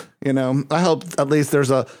place. I hope at least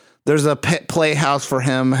there's a playhouse for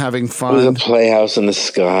him having fun. There's a playhouse in the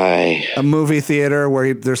sky. A movie theater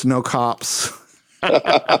where there's no cops.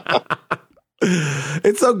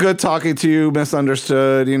 It's so good talking to you,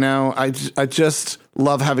 Misunderstood. I just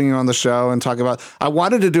love having you on the show and talk about. I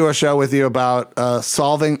wanted to do a show with you about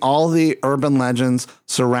solving all the urban legends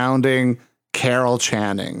surrounding Carol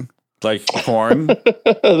Channing. Like corn?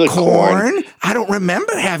 The Corn? I don't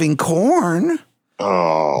remember having corn.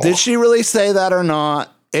 Oh. Did she really say that or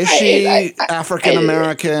not? Is she African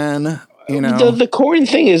American? You know, The corn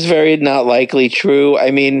thing is very not likely true.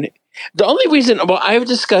 I mean, the only reason, well, I've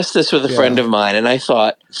discussed this with a friend of mine, and I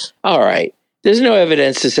thought, all right, there's no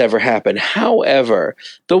evidence this ever happened. However,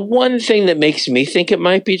 the one thing that makes me think it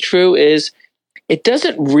might be true is it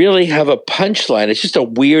doesn't really have a punchline. It's just a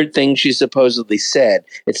weird thing she supposedly said.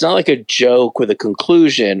 It's not like a joke with a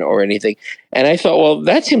conclusion or anything. And I thought, well,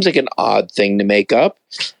 that seems like an odd thing to make up.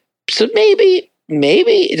 So maybe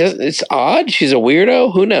it's odd. She's a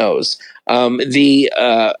weirdo. Who knows? The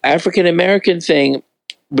African American thing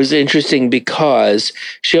was interesting because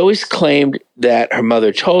she always claimed that her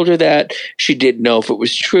mother told her that. She didn't know if it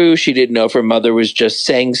was true. She didn't know if her mother was just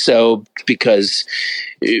saying so because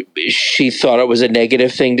she thought it was a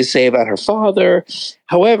negative thing to say about her father.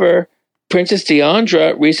 However, Princess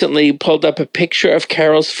Deandra recently pulled up a picture of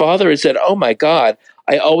Carol's father and said, "Oh my God,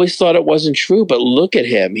 I always thought it wasn't true, but look at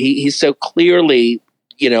him. He's so clearly,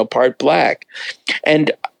 part black."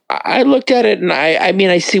 And I looked at it, and I mean,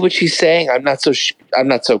 I see what she's saying. I'm not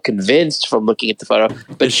so convinced from looking at the photo.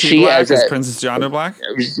 But is she black? Is Princess Deandra black?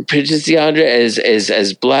 Princess Deandra is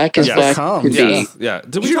as black as black could be. Yeah.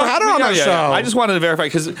 Did we had her on our show? I just wanted to verify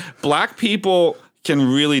because black people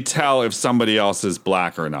can really tell if somebody else is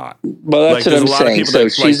black or not. Well, that's what I'm saying. So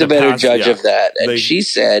she's a better judge of that, and she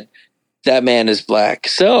said that man is black.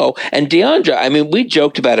 So, and Deandra, I mean, we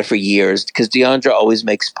joked about it for years because Deandra always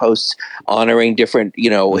makes posts honoring different,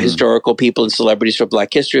 historical people and celebrities for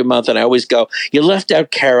Black History Month. And I always go, you left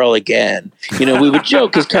out Carol again. We would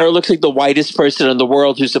joke because Carol looks like the whitest person in the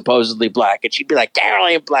world who's supposedly black. And she'd be like, Carol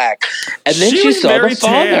ain't black. And then she saw the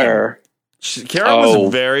father. Carol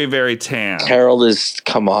was very, very tan. Carol is,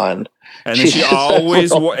 come on. And then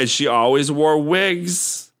she always wore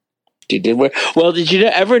wigs. She did wear. Well, did you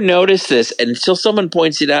ever notice this? And until someone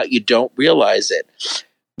points it out, you don't realize it.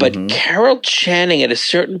 But Carol Channing, at a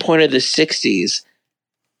certain point of the 60s,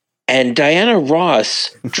 and Diana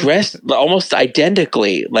Ross dressed almost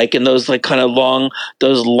identically, like in those kind of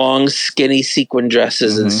long, skinny sequin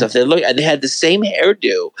dresses and stuff. They had the same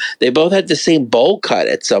hairdo. They both had the same bowl cut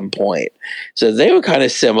at some point. So they were kind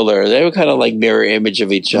of similar. They were kind of like mirror image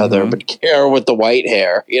of each other, but Carol with the white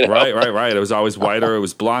hair. Right. It was always white or it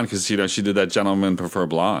was blonde because she did that gentlemen prefer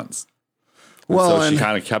blondes. So she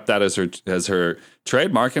kind of kept that as her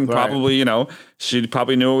trademark, and probably she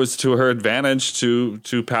probably knew it was to her advantage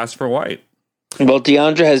to pass for white. Well,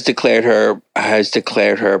 Deandra has declared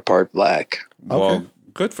her part black. Well,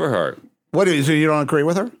 good for her. So you don't agree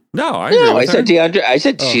with her? No, I agree with her. Said Deandra. I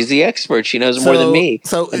said she's the expert. She knows more than me.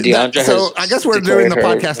 So I guess we're doing the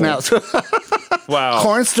podcast now. Wow.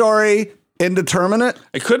 Corn story. Indeterminate?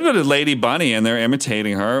 It could have been a Lady Bunny and they're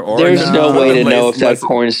imitating her. Or there's no way to know if that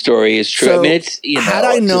corn story is true. So I mean, it's had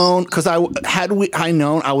I known, because I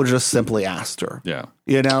would just simply asked her. Yeah,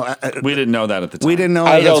 we didn't know that at the time. We didn't know.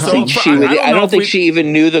 I don't think she would. I don't think she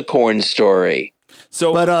even knew the corn story.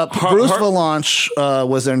 So, but Bruce Valanche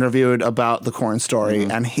was interviewed about the corn story,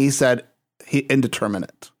 and he said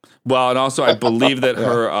indeterminate. Well, and also I believe that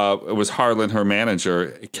it was Harlan, her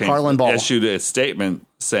manager, issued a statement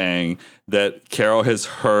saying that Carol has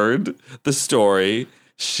heard the story.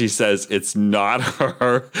 She says it's not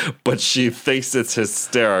her, but she thinks it's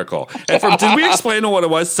hysterical. And did we explain what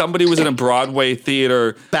it was? Somebody was in a Broadway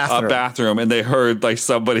theater bathroom, and they heard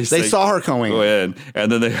somebody say, they saw her going in,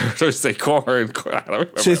 and then they heard her say corn. I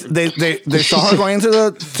don't remember. They saw her going to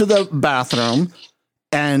the bathroom,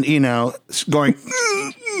 and going.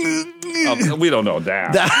 We don't know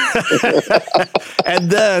that.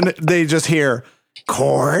 And then they just hear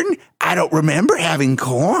corn. I don't remember having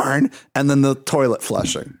corn. And then the toilet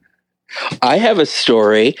flushing. I have a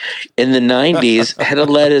story in the 90s. Hedda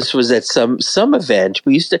Lettuce was at some event.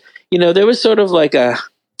 We used to, there was sort of like a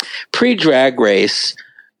pre-drag race,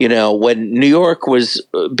 when New York was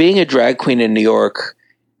being a drag queen in New York.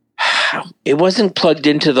 It wasn't plugged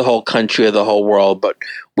into the whole country or the whole world, but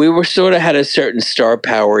we were sort of had a certain star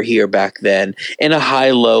power here back then in a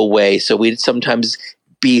high-low way. So we'd sometimes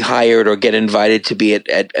be hired or get invited to be at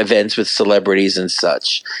events with celebrities and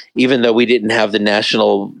such, even though we didn't have the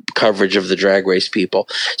national coverage of the drag race people.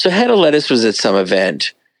 So Hedda Lettuce was at some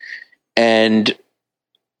event, and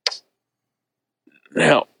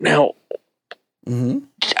now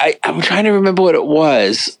I'm trying to remember what it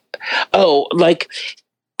was. Oh,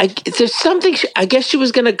 there's something. I guess she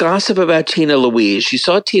was going to gossip about Tina Louise. She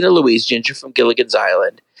saw Tina Louise, Ginger from Gilligan's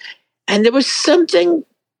Island, and there was something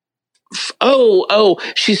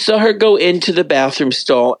She saw her go into the bathroom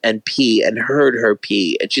stall and pee and heard her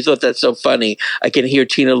pee. And she thought, that's so funny. I can hear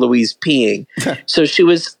Tina Louise peeing. So she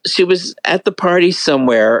was at the party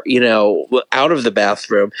somewhere, out of the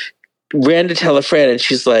bathroom, ran to tell a friend, and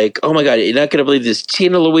she's like, oh my God, you're not going to believe this.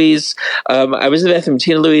 Tina Louise. I was in the bathroom,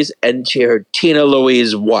 Tina Louise, and she heard, Tina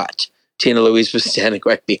Louise what? Tina Louise was standing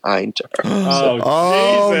right behind her.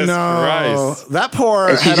 Oh, Jesus no. Christ. That poor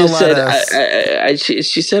and she head of just lettuce. said,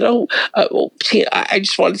 she said, well, Tina, I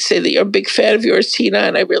just wanted to say that you're a big fan of yours, Tina,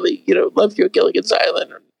 and I really, love you at Gilligan's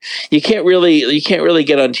Island. You can't really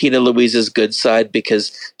get on Tina Louise's good side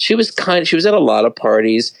because she was at a lot of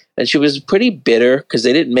parties and she was pretty bitter because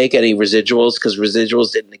they didn't make any residuals because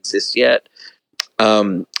residuals didn't exist yet.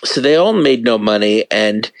 So they all made no money,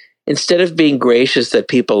 and instead of being gracious that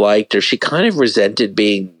people liked her, she kind of resented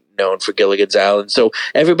being known for Gilligan's Island. So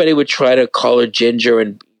everybody would try to call her Ginger,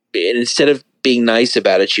 and instead of being nice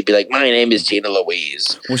about it, she'd be like, my name is Tina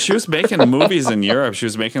Louise. Well, she was making movies in Europe. She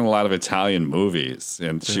was making a lot of Italian movies.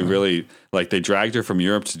 And she really, they dragged her from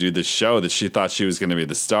Europe to do this show that she thought she was going to be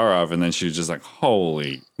the star of. And then she was just like,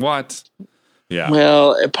 holy, what? Yeah.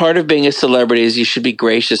 Well, part of being a celebrity is you should be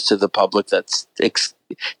gracious to the public that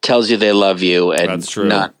tells you they love you, and that's true.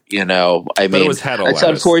 Not, But it was head of it's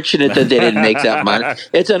lettuce. unfortunate that they didn't make that money.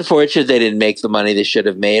 It's unfortunate they didn't make the money they should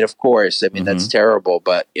have made, of course. I mean, that's terrible,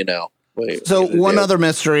 but, So one other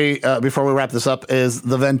mystery before we wrap this up is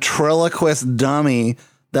the ventriloquist dummy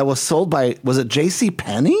that was sold by, was it J.C.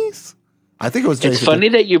 Penney's? I think it was J.C. It's funny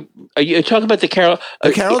that you're talking about the Carol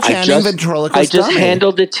Channing ventriloquist I just dummy.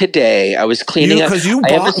 handled it today. I was cleaning up. Because you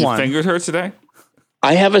bought one. You fingered her today?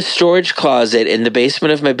 I have a storage closet in the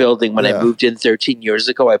basement of my building. When I moved in 13 years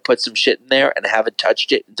ago, I put some shit in there and I haven't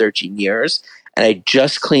touched it in 13 years. And I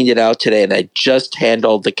just cleaned it out today, and I just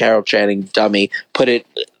handled the Carol Channing dummy,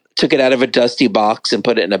 took it out of a dusty box and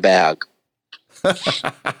put it in a bag. I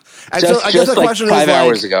guess the question is 5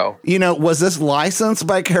 hours ago. Was this licensed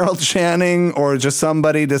by Carol Channing, or just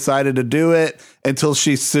somebody decided to do it until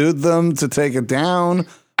she sued them to take it down?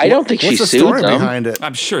 I don't think she sued them. What's the story behind it?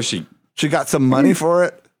 I'm sure she got some money for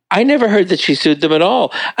it. I never heard that she sued them at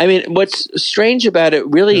all. I mean, what's strange about it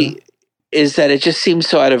really is that it just seems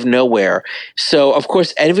so out of nowhere. So, of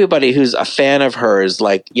course, everybody who's a fan of hers,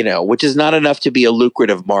 which is not enough to be a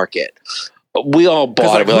lucrative market. We all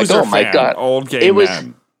bought it. We're like, oh my God. Old gay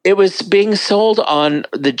men. It was being sold on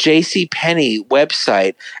the J.C. Penney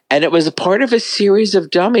website, and it was a part of a series of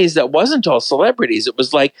dummies that wasn't all celebrities. It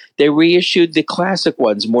was like they reissued the classic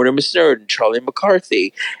ones, Mortimer Snerd and Charlie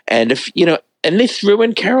McCarthy, and and they threw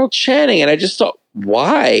in Carol Channing, and I just thought,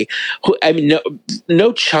 why? I mean,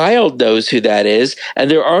 no child knows who that is, and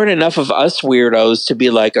there aren't enough of us weirdos to be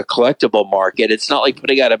like a collectible market. It's not like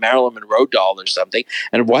putting out a Marilyn Monroe doll or something.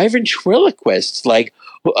 And why ventriloquists?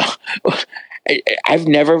 I've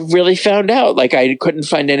never really found out. I couldn't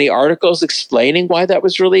find any articles explaining why that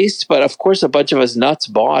was released, but of course a bunch of us nuts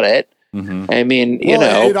bought it. Mm-hmm. I mean,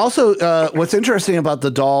 It also, what's interesting about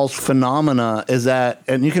the dolls phenomena is that,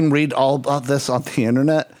 and you can read all about this on the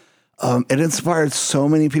internet, it inspired so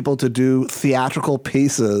many people to do theatrical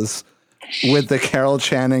pieces with the Carol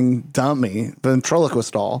Channing dummy, the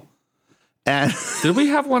ventriloquist doll. And did we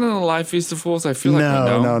have one in the Live Feast of Fools? I feel like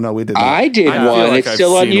no, we didn't. I did one. It's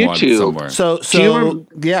still on YouTube. So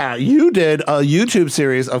you did a YouTube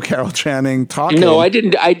series of Carol Channing talking. No, I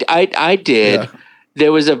didn't. I did. Yeah.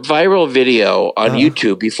 There was a viral video on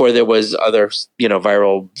YouTube before there was other,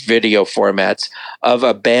 viral video formats of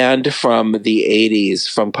a band from the 80s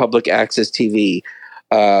from public access TV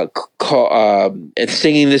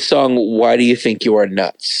singing this song, Why Do You Think You Are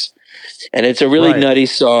Nuts? And it's a really nutty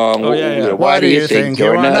song. Oh, yeah. Why do you think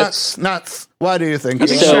you're nuts? Nuts. Why do you think you're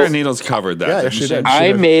nuts? Sharon Needles covered that. Yeah, she did.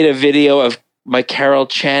 I made a video of my Carol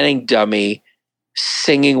Channing dummy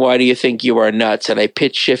singing Why Do You Think You Are Nuts? And I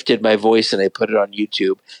pitch shifted my voice and I put it on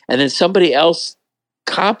YouTube. And then somebody else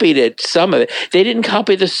copied it, some of it. They didn't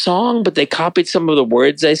copy the song, but they copied some of the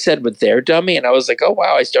words I said with their dummy. And I was like, oh,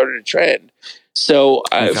 wow, I started a trend. So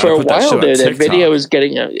for a while there, that video was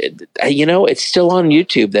getting, it's still on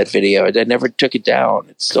YouTube, that video. I never took it down.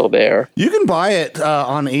 It's still there. You can buy it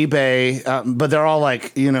on eBay, but they're all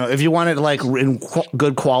if you want it in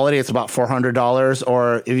good quality, it's about $400.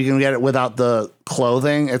 Or if you can get it without the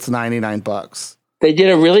clothing, it's $99. They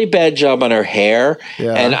did a really bad job on her hair,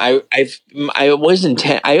 and I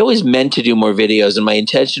always meant to do more videos, and my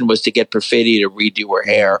intention was to get Perfidia to redo her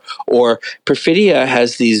hair. Or Perfidia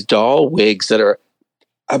has these doll wigs that are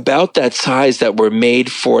about that size that were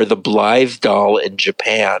made for the Blythe doll in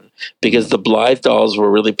Japan, because the Blythe dolls were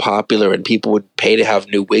really popular and people would pay to have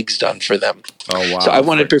new wigs done for them. Oh, wow. So I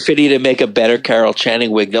wanted Perfidia to make a better Carol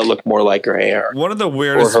Channing wig that looked more like her hair. One of the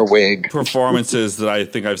weirdest her wig. performances that I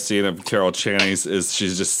think I've seen of Carol Channing's is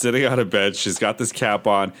she's just sitting on a bed, she's got this cap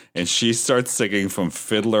on, and she starts singing from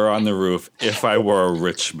Fiddler on the Roof, If I Were a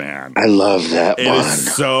Rich Man. I love that one. It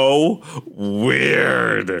is so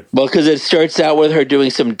weird. Well, because it starts out with her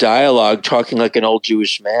doing some dialogue, talking like an old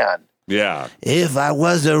Jewish man. Yeah. If I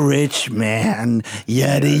was a rich man,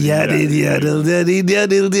 yada yada yada yada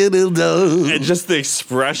yada yada. And just the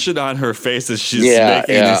expression on her face as she's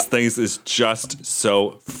making these things is just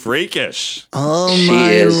so freakish. All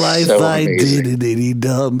my life so I did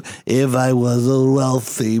dumb. If I was a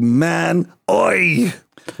wealthy man, oi.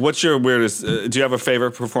 What's your weirdest? Do you have a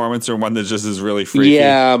favorite performance or one that just is really freaky?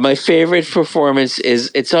 Yeah, my favorite performance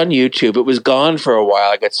it's on YouTube. It was gone for a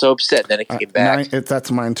while. I got so upset, and then it came back.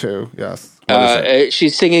 That's mine too. Yes.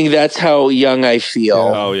 She's singing "That's How Young I Feel."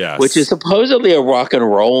 Oh yes, which is supposedly a rock and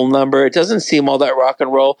roll number. It doesn't seem all that rock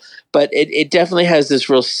and roll, but it definitely has this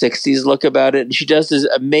real '60s look about it. And she does this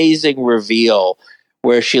amazing reveal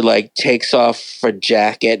where she like takes off her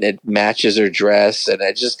jacket and it matches her dress, and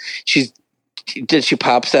she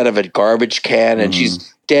pops out of a garbage can and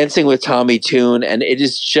she's dancing with Tommy Tune, and it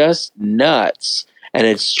is just nuts. And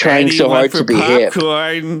it's trying so hard to be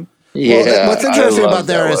popcorn. hip. Yeah, well, what's interesting about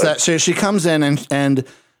there is that she comes in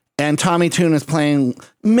and Tommy Tune is playing.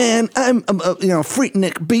 Man, I'm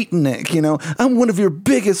Freaknik Beatnik. I'm one of your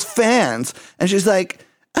biggest fans, and she's like,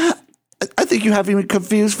 I think you have me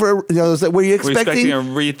confused for is that were you expecting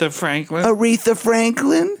Aretha Franklin? Aretha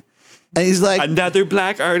Franklin. And he's like, another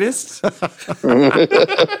black artist? And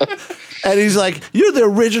he's like, you're the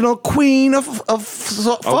original queen of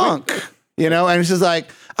funk, And he's just like,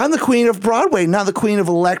 I'm the queen of Broadway, not the queen of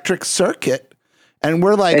Electric Circuit. And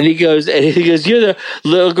we're like, and he goes, you're the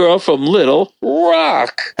little girl from Little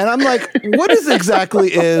Rock. And I'm like, what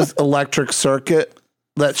exactly is Electric Circuit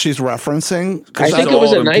that she's referencing? I think it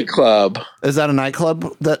was a nightclub. Is that a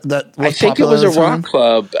nightclub that was I think it was a rock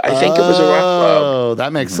club. It was a rock club. Oh,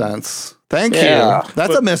 that makes sense. Thank you.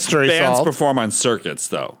 That's a mystery bands solved. Perform on circuits,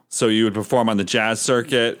 though. So you would perform on the jazz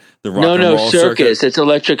circuit, the rock and roll circus. circuit. It's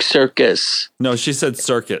Electric Circus. No, she said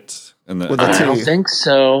circuit. I don't think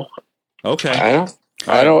so. Okay.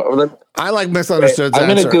 I don't. I like misunderstood. I'm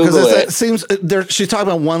going to Google it. It seems she's talking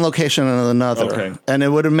about one location and another, and it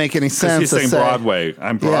wouldn't make any sense. He's saying Broadway.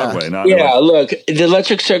 I'm Broadway, not. Yeah, look, the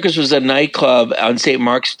Electric Circus was a nightclub on St.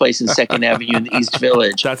 Mark's Place in 2nd Avenue in the East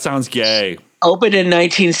Village. That sounds gay. Opened in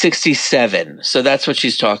 1967, so that's what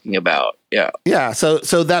she's talking about. Yeah, yeah. So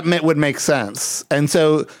that would make sense, and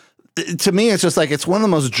so to me, it's just like it's one of the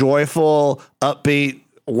most joyful, upbeat,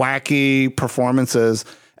 wacky performances.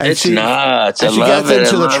 And it's nuts. And she gets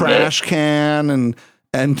into the trash can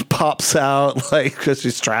and pops out like because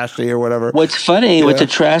she's trashy or whatever. What's funny with the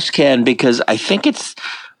trash can, because I think it's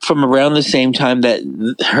from around the same time that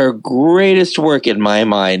her greatest work in my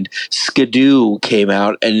mind, Skidoo, came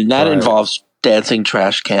out, and that involves dancing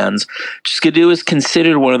trash cans. Skidoo is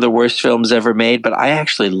considered one of the worst films ever made, but I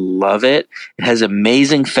actually love it. It has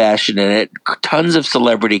amazing fashion in it, tons of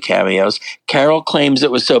celebrity cameos. Carol claims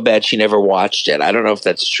it was so bad she never watched it. I don't know if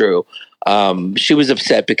that's true. She was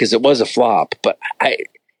upset because it was a flop, but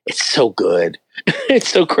it's so good. It's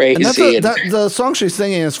so crazy. And the song she's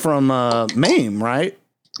singing is from Mame, right?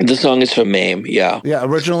 The song is from Mame, yeah. Yeah,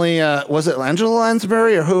 originally, was it Angela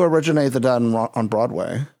Lansbury or who originated that on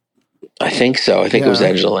Broadway? I think so. I think it was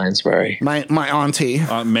Angela Lansbury. My auntie.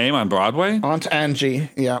 Mame on Broadway? Aunt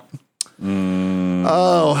Angie, yeah.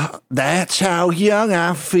 Oh, that's how young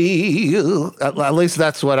I feel. At least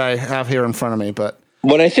that's what I have here in front of me. But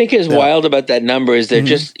what I think is wild about that number is they're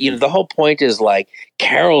just, the whole point is like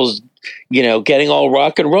Carol's, getting all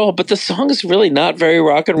rock and roll, but the song is really not very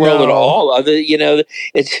rock and roll at all.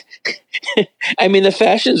 It's, I mean, the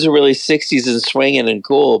fashions are really 60s and swinging and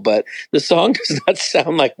cool, but the song does not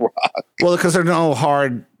sound like rock. Well, because there's no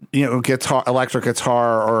hard, electric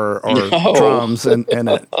guitar or drums in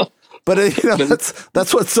it. But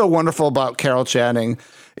that's what's so wonderful about Carol Channing.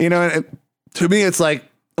 And to me, it's like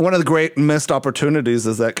one of the great missed opportunities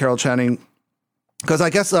is that Carol Channing, because I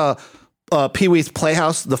guess Pee-wee's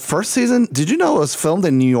Playhouse, the first season, did you know it was filmed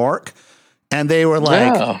in New York? And they were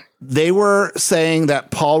like, they were saying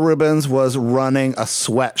that Paul Reubens was running a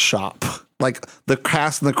sweatshop. Like the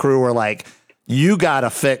cast and the crew were like, you got to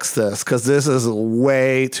fix this because this is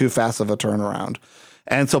way too fast of a turnaround.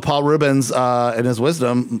 And so Paul Reubens, in his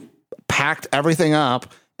wisdom, packed everything up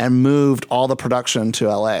and moved all the production to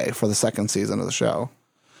LA for the second season of the show.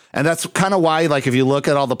 And that's kind of why, like, if you look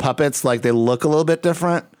at all the puppets, like, they look a little bit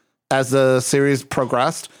different as the series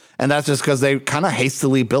progressed. And that's just because they kind of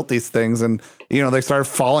hastily built these things and, they started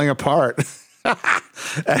falling apart.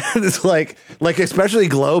 And it's like especially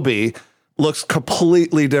Globey looks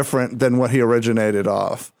completely different than what he originated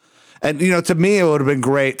off. And, to me, it would have been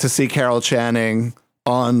great to see Carol Channing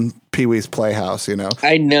on Pee-wee's Playhouse,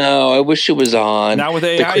 I know. I wish it was on. Now with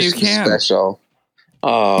AI, you can. Special.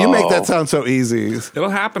 Oh. You make that sound so easy. It'll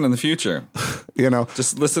happen in the future.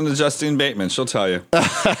 Just listen to Justine Bateman. She'll tell you.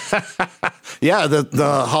 Yeah,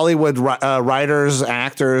 the Hollywood writers,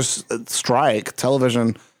 actors strike,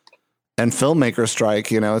 television and filmmakers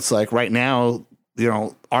strike. It's like right now,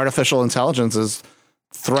 artificial intelligence is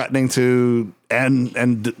threatening to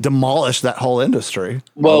and demolish that whole industry.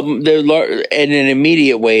 Well, they're in an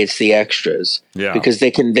immediate way, it's the extras. Yeah. Because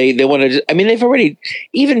they want to, they've already,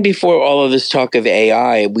 even before all of this talk of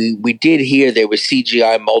AI, we did hear there was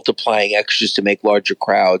CGI multiplying extras to make larger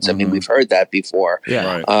crowds. Mm-hmm. We've heard that before.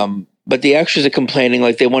 Yeah. Right. But the extras are complaining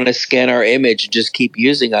like they want to scan our image and just keep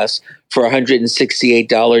using us for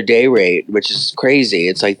 $168 day rate, which is crazy.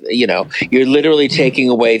 It's like, you're literally taking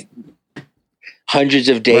away hundreds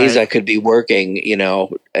of days I could be working,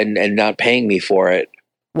 and not paying me for it.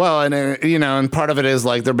 Well, and and part of it is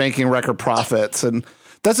like they're making record profits, and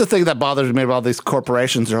that's the thing that bothers me about all these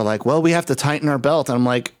corporations. They're like, well, we have to tighten our belt. And I'm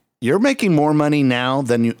like, you're making more money now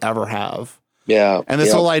than you ever have. Yeah. And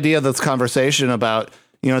this whole idea of this conversation about,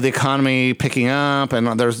 the economy picking up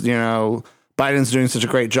and there's, Biden's doing such a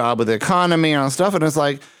great job with the economy and all stuff. And it's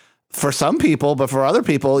like, for some people, but for other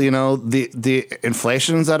people, the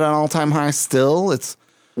inflation's at an all-time high still.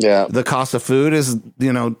 The cost of food is,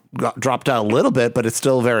 dropped out a little bit, but it's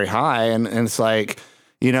still very high. And it's like,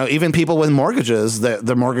 even people with mortgages,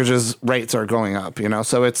 the mortgages rates are going up,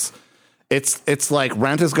 so it's like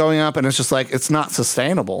rent is going up and it's just like, it's not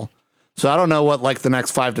sustainable. So I don't know what like the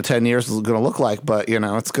next 5 to 10 years is going to look like, but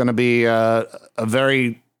it's going to be a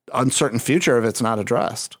very uncertain future if it's not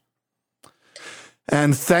addressed.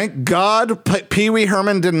 And thank God Pee-wee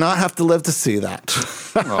Herman did not have to live to see that.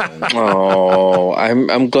 I'm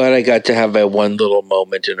glad I got to have my one little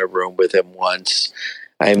moment in a room with him once.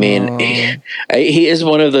 He is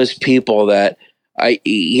one of those people that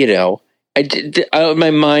in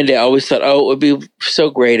my mind, I always thought, it would be so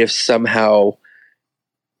great if somehow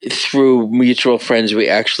through mutual friends, we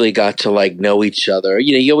actually got to like know each other.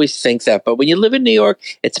 You always think that, but when you live in New York,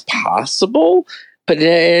 it's possible. But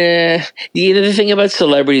the thing about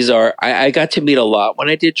celebrities I got to meet a lot when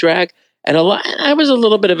I did drag, and I was a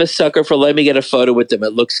little bit of a sucker for let me get a photo with them.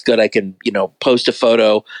 It looks good. I can, post a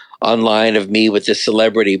photo online of me with this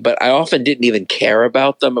celebrity, but I often didn't even care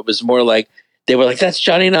about them. It was more like, they were like, that's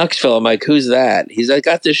Johnny Knoxville. I'm like, who's that? He's like,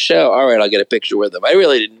 got this show. All right, I'll get a picture with him. I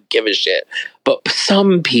really didn't give a shit. But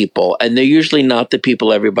some people, and they're usually not the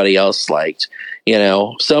people everybody else liked,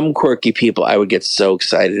 some quirky people I would get so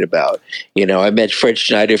excited about. I met Fred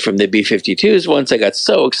Schneider from the B-52s once. I got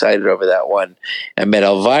so excited over that one. I met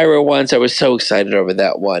Elvira once. I was so excited over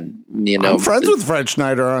that one. I'm friends with Fred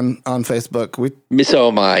Schneider on Facebook. So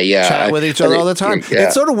am I, yeah. Chat with each other all the time. Yeah.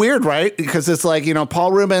 It's sort of weird, right? Because it's like,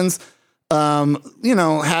 Paul Reubens,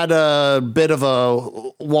 had a bit of a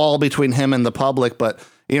wall between him and the public, but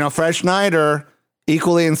Fred Schneider,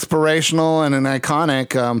 equally inspirational and an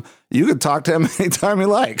iconic. You could talk to him anytime you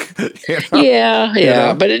like.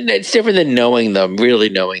 Yeah. But it's different than knowing them, really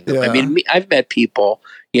knowing them. Yeah. I've met people.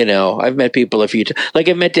 I've met people a few times. Like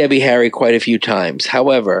I've met Debbie Harry quite a few times.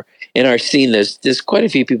 However, in our scene, there's quite a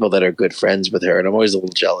few people that are good friends with her, and I'm always a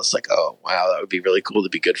little jealous. Like, oh wow, that would be really cool to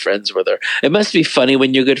be good friends with her. It must be funny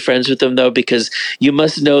when you're good friends with them though, because you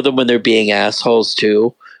must know them when they're being assholes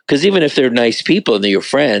too. Because even if they're nice people and they're your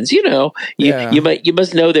friends, you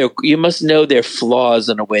must know their flaws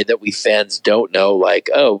in a way that we fans don't know. Like,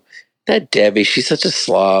 oh, that Debbie, she's such a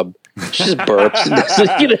slob. She just burps and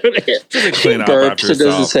doesn't, she burps and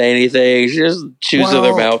doesn't say anything. She just chews with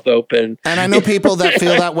her mouth open. And I know people that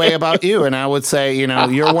feel that way about you. And I would say,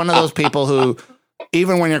 you're one of those people who,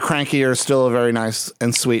 even when you're cranky, you're still a very nice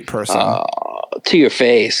and sweet person. To your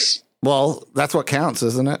face. Well, that's what counts,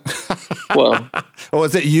 isn't it? Well,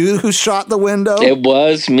 was it you who shot the window? It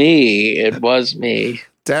was me.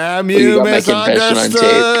 Damn you,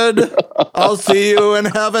 misunderstood. I'll see you in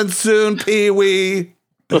heaven soon, Pee-wee.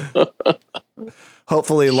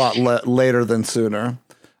 Hopefully a lot later than sooner.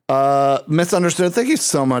 Misunderstood, thank you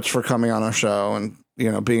so much for coming on our show and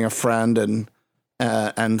being a friend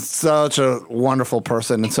and such a wonderful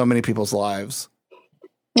person in so many people's lives.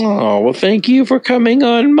 Oh, well, thank you for coming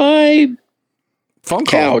on my phone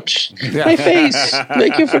couch. My face.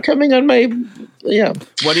 Thank you for coming on my When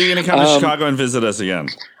are you going to come to Chicago and visit us again?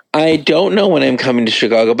 I don't know when I'm coming to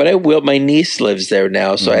Chicago, but I will. My niece lives there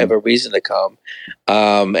now, so I have a reason to come.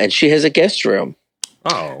 And she has a guest room.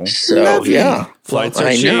 Oh, So lovely. yeah, flights are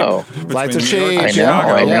I cheap. know. Flights are Between New York cheap. and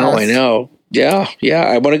I Chicago. know. Yeah.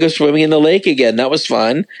 I want to go swimming in the lake again. That was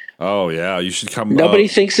fun. Oh yeah, you should come. Nobody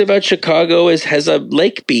thinks about Chicago as has a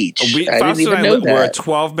lake beach. I didn't even know We're a that.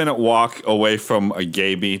 12-minute walk away from a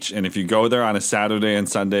gay beach, and if you go there on a Saturday and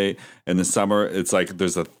Sunday in the summer, it's like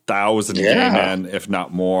there's 1,000 gay men, if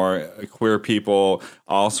not more, queer people,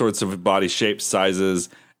 all sorts of body shapes, sizes.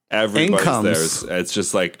 Everybody's Incomes. there. It's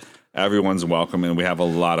just like everyone's welcome, and we have a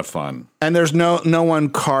lot of fun. And there's no one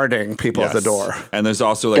carding people at the door. And there's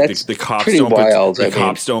also like That's the cops pretty don't wild, the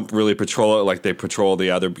cops don't really patrol it like they patrol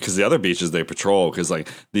the other, because the other beaches they patrol, because like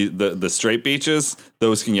the straight beaches,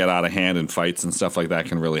 those can get out of hand and fights and stuff like that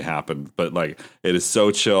can really happen. But like it is so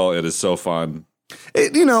chill, it is so fun.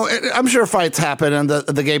 I'm sure fights happen on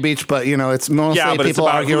the gay beach, but it's mostly but it's people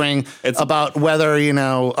about arguing about whether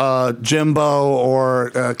Jimbo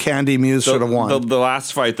or Candy Muse should have won. The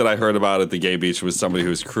last fight that I heard about at the gay beach was somebody who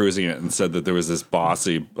was cruising it and said that there was this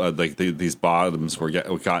bossy, these bottoms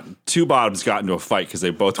two bottoms got into a fight because they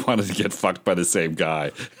both wanted to get fucked by the same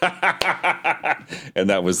guy, and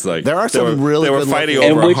that was like there are some they really were good fighting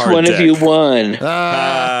looking- over And which a hard one dick. of you won?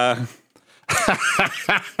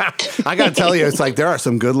 I gotta tell you, it's like there are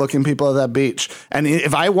some good looking people at that beach, and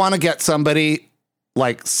if I want to get somebody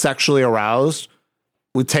like sexually aroused,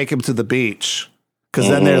 we take them to the beach because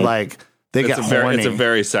then they're like they get horny. It's a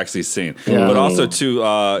very sexy scene, Yeah. but also too,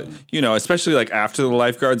 especially like after the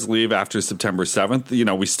lifeguards leave after September 7th,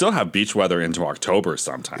 we still have beach weather into October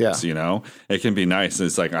sometimes. Yeah. It can be nice.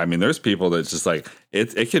 It's like there's people that's just like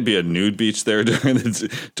it could be a nude beach there during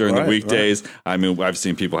the weekdays. Right. I mean, I've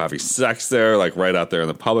seen people having sex there, like right out there in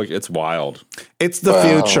the public. It's wild. It's the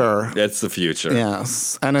future. It's the future.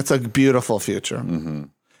 Yes, and it's a beautiful future. Mm-hmm.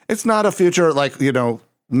 It's not a future like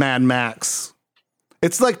Mad Max.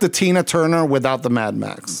 It's like the Tina Turner without the Mad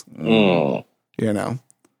Max.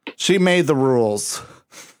 She made the rules.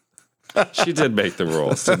 She did make the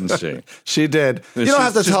rules, didn't she? She did. You don't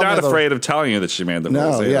have to tell me. She's not afraid of telling you that she made the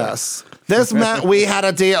rules. No, yes. This meant we had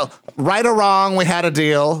a deal. Right or wrong, we had a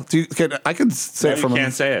deal. I could say it from... You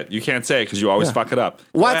can't say it. You can't say it because you always fuck it up.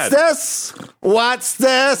 What's this? What's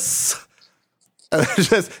this?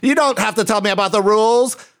 You don't have to tell me about the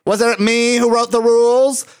rules. Was it me who wrote the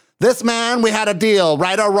rules? This man, we had a deal.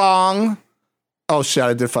 Right or wrong? Oh, shit,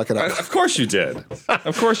 I did fuck it up. Of course you did.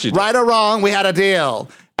 Of course you did. Right or wrong, we had a deal.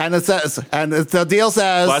 And it says, the deal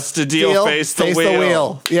says, bust the deal, face the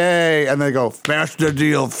wheel. Yay. And they go, bust the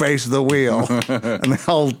deal, face the wheel. And they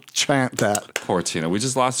all chant that. Poor Tina. We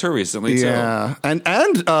just lost her recently, too. Yeah. And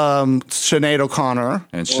Sinead O'Connor.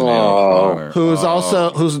 And Sinead O'Connor. Who's also,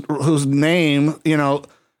 whose name,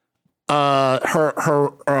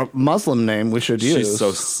 her Muslim name we should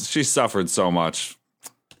use. She suffered so much.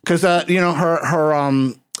 Because, her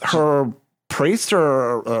priest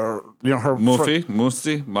or her Mufti?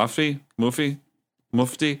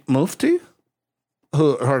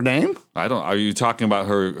 Who her name? Are you talking about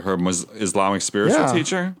her Islamic spiritual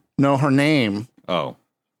teacher? No, her name. Oh.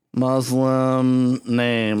 Muslim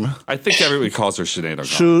name. I think everybody calls her Sinead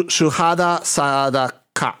O'Connor. Shuhada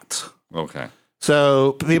Sadakat. Okay.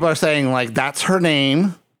 So people are saying like that's her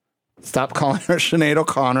name. Stop calling her Sinead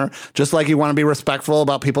O'Connor. Just like you want to be respectful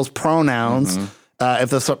about people's pronouns. Mm-hmm.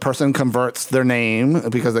 If this person converts their name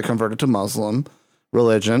because they converted to Muslim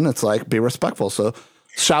religion, it's like be respectful. So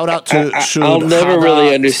shout out to I'll never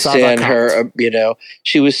really understand her.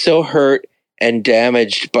 She was so hurt and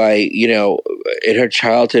damaged by in her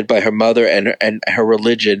childhood by her mother and her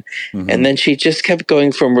religion, and then she just kept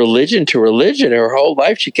going from religion to religion. Her whole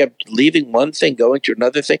life, she kept leaving one thing, going to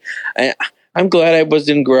another thing. I'm glad I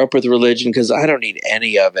didn't grow up with religion because I don't need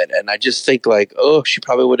any of it. And I just think she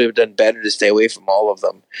probably would have done better to stay away from all of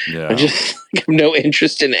them. Yeah. I just have no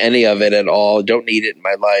interest in any of it at all. Don't need it in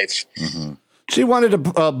my life. Mm-hmm. She wanted to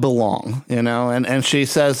belong, and she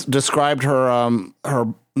described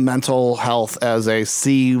her mental health as a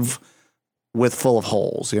sieve full of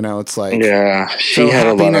holes. It's like, she had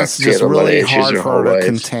a lot of just really hard for her to life.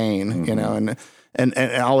 contain, and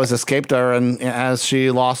it always escaped her. And as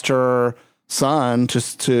she lost her son,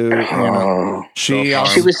 she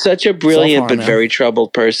was such a brilliant but very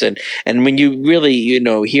troubled person. And when you really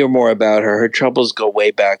hear more about her troubles go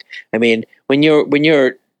way back. I mean, when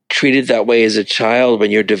you're treated that way as a child,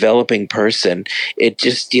 when you're a developing person, it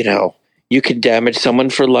just you could damage someone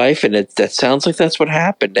for life, and that sounds like that's what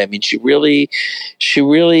happened. I mean, she really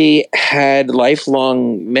had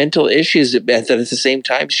lifelong mental issues, but at the same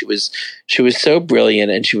time, she was so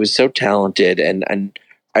brilliant and she was so talented, and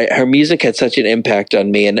her music had such an impact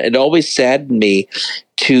on me, and it always saddened me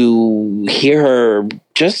to hear her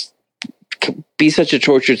just be such a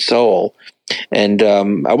tortured soul. And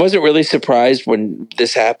I wasn't really surprised when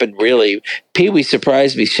this happened, really. Pee Wee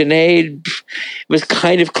surprised me. Sinead, it was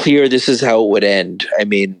kind of clear this is how it would end. I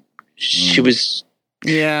mean, she was...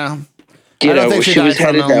 Yeah. You know, she was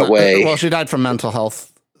headed that way. Well, she died from mental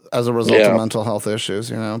health as a result of mental health issues,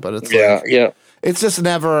 you know, but it's it's just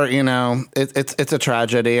never, you know, it's a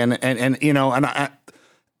tragedy. And you know, and I,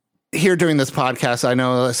 here doing this podcast, I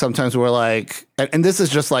know sometimes we're like, and this is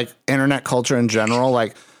just like internet culture in general,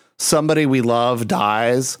 like somebody we love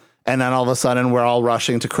dies, and then all of a sudden we're all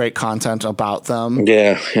rushing to create content about them.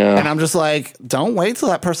 Yeah. And I'm just like, don't wait till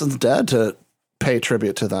that person's dead to pay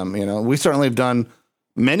tribute to them. You know, we certainly have done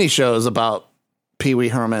many shows about Pee Wee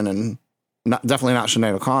Herman, and definitely not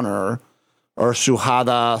Sinead O'Connor or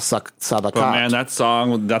Shuhada Sadakat. But man, that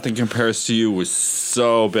song, Nothing Compares to You, was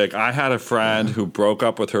so big. I had a friend who broke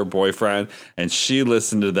up with her boyfriend, and she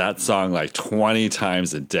listened to that song like 20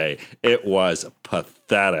 times a day. It was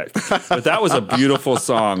pathetic. But that was a beautiful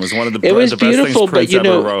song. It was one of the best things Prince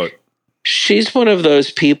ever wrote. She's one of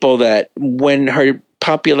those people that when her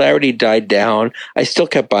popularity died down, I still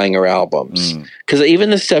kept buying her albums, because even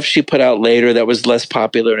the stuff she put out later that was less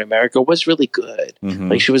popular in America was really good.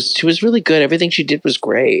 Like she was really good. Everything she did was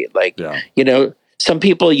great. Like, you know, some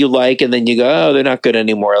people you like and then you go, oh, they're not good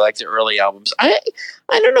anymore. I like the early albums.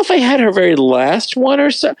 I don't know if I had her very last one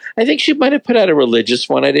or so. I think she might have put out a religious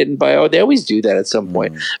one I didn't buy. Oh, they always do that at some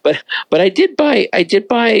point. But I did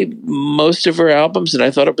buy most of her albums, and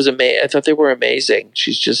I thought it was amazing. I thought they were amazing.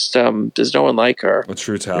 She's just there's no one like her. A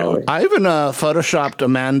true talent. Really. I even photoshopped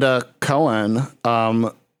Amanda Cohen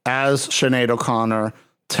as Sinead O'Connor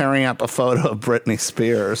tearing up a photo of Britney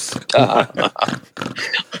Spears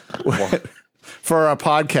for a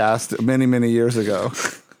podcast many years ago.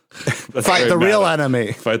 Fight the real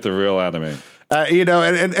enemy. Fight the real enemy. You know,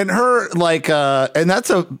 and her like, and that's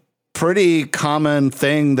a pretty common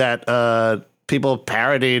thing that people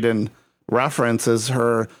parodied and references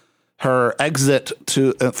her exit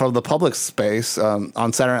from the public space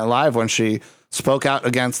on Saturday Night Live when she spoke out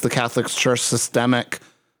against the Catholic Church systemic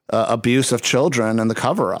abuse of children and the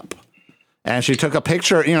cover up. And she took a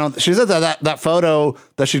picture, you know, she said that photo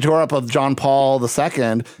that she tore up of John Paul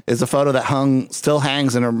II is a photo that still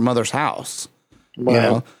hangs in her mother's house. Wow. You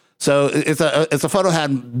know? So it's a photo that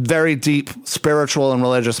had very deep spiritual and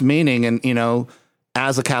religious meaning. And, you know,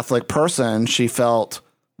 as a Catholic person, she felt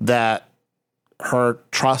that her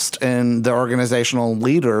trust in the organizational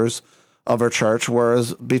leaders of her church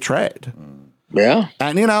was betrayed. Yeah.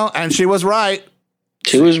 And, you know, and she was right.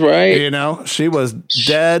 She was right. You know, she was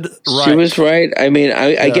dead right. She was right. I mean,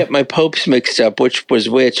 I get my popes mixed up, which was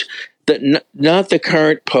which. Not the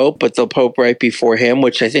current pope, but the pope right before him,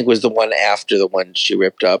 which I think was the one after the one she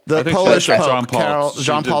ripped up. The Polish pope,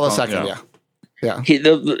 John Paul II. Yeah.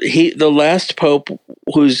 The last pope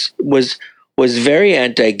was very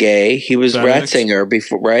anti-gay. He was Ratzinger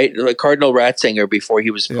before, right? Cardinal Ratzinger before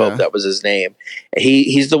he was pope. That was his name.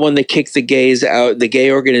 He's the one that kicked the gays out, the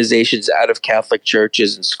gay organizations out of Catholic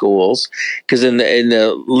churches and schools. Because in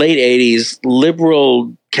the late 80s,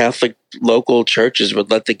 liberal Catholic local churches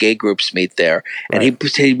would let the gay groups meet there. And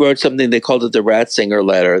he wrote something, they called it the Ratzinger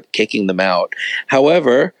letter, kicking them out.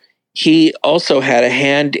 However, he also had a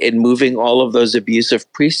hand in moving all of those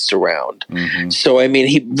abusive priests around. So, I mean,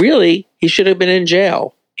 he should have been in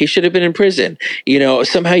jail. He should have been in prison. You know,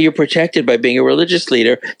 somehow you're protected by being a religious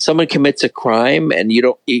leader. Someone commits a crime and you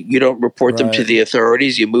don't report them to the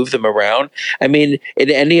authorities. You move them around. I mean, in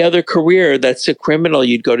any other career, that's a criminal.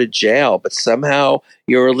 You'd go to jail. But somehow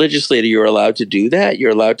you're a religious leader. You're allowed to do that.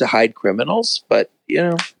 You're allowed to hide criminals. But, you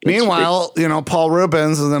know. Meanwhile, you know, Paul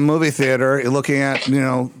Reubens in the movie theater looking at, you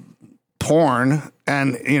know, porn,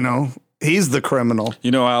 and you know he's the criminal.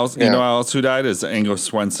 You know else who died is Inga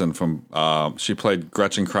Swenson from she played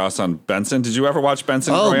Gretchen Cross on Benson. Did you ever watch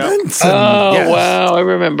Benson? Oh, Benson! Oh, yes. Wow, I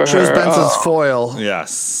remember she her. was Benson's foil.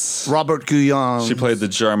 Yes, Robert Guillaume. She played the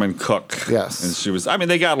German cook. Yes, and she was. I mean,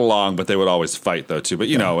 they got along, but they would always fight though too. But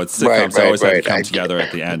you know, it's sitcoms always have to come together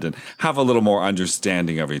at the end and have a little more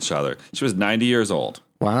understanding of each other. She was 90 years old.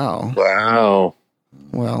 Wow.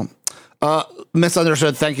 Well.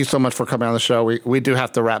 Misunderstood. Thank you so much for coming on the show. We do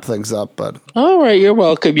have to wrap things up, but all right, you're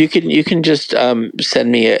welcome. You can just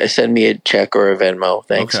send me a check or a Venmo.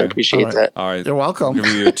 Thanks, I appreciate that. All right, you're welcome. Give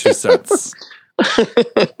you your 2 cents.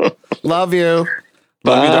 Love you.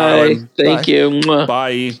 Love you, darling. Thank you.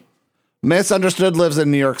 Bye. Misunderstood lives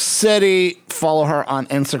in New York City. Follow her on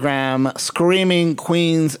Instagram, Screaming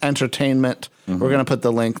Queens Entertainment. We're going to put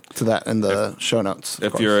the link to that in the show notes.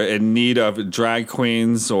 If you're in need of drag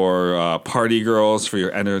queens or party girls for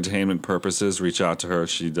your entertainment purposes, reach out to her.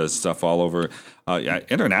 She does stuff all over,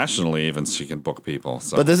 internationally even, she can book people.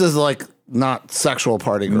 So. But this is like not sexual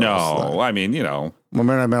party girls. No, I mean, Well,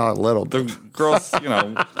 maybe I'm a little. the girls,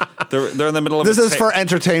 they're in the middle of This is for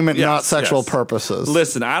entertainment, not sexual yes. purposes.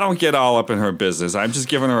 Listen, I don't get all up in her business. I'm just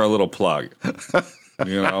giving her a little plug.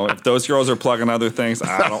 If those girls are plugging other things,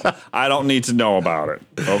 I don't need to know about it.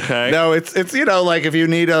 Okay? No, it's like if you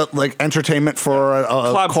need entertainment for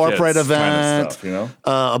a corporate event, kind of stuff,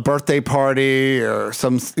 a birthday party, or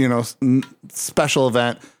some special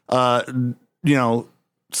event,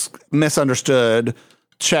 misunderstood.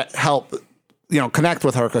 Help. Connect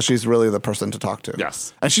with her because she's really the person to talk to.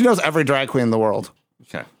 Yes. And she knows every drag queen in the world.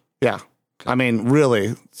 Okay. Yeah. I mean,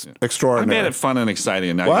 really extraordinary. I made it fun and exciting,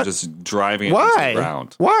 and now you're just driving it into the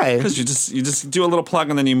ground. Why? Because you just do a little plug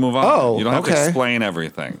and then you move on. Oh, you don't have to okay. explain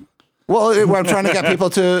everything. Well, I'm trying to get people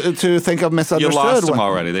to think of misunderstood. You lost them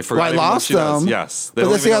already. They forgot. I lost them. Yes. But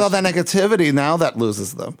they see all that negativity now that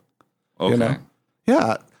loses them. Okay.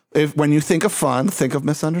 Yeah. When you think of fun, think of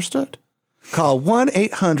misunderstood. Call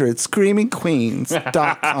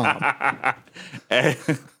 1-800-ScreamingQueens.com.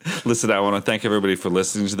 Listen, I want to thank everybody for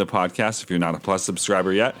listening to the podcast. If you're not a Plus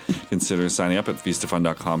subscriber yet, consider signing up at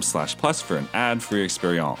feastofun.com/plus for an ad-free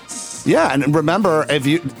experience. Yeah, and remember, if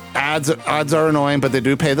you ads are annoying, but they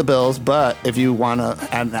do pay the bills. But if you want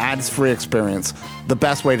an ads-free experience, the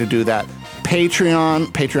best way to do that,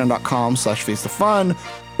 patreon.com/feastofun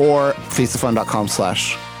or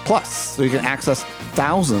feastofun.com/plus. So you can access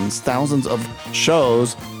thousands of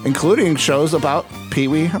shows, including shows about Pee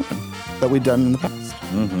Wee Herman that we've done in the past.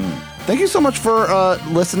 Mm-hmm. Thank you so much for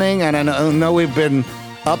listening, and I know we've been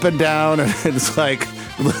up and down, and it's like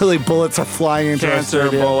literally bullets are flying into cancer, our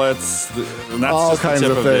studio. bullets, and that's all just kinds the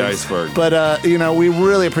tip of of things. the iceberg. But we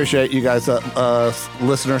really appreciate you guys'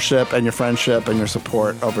 listenership and your friendship and your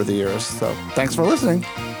support over the years. So thanks for listening.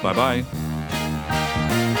 Bye-bye.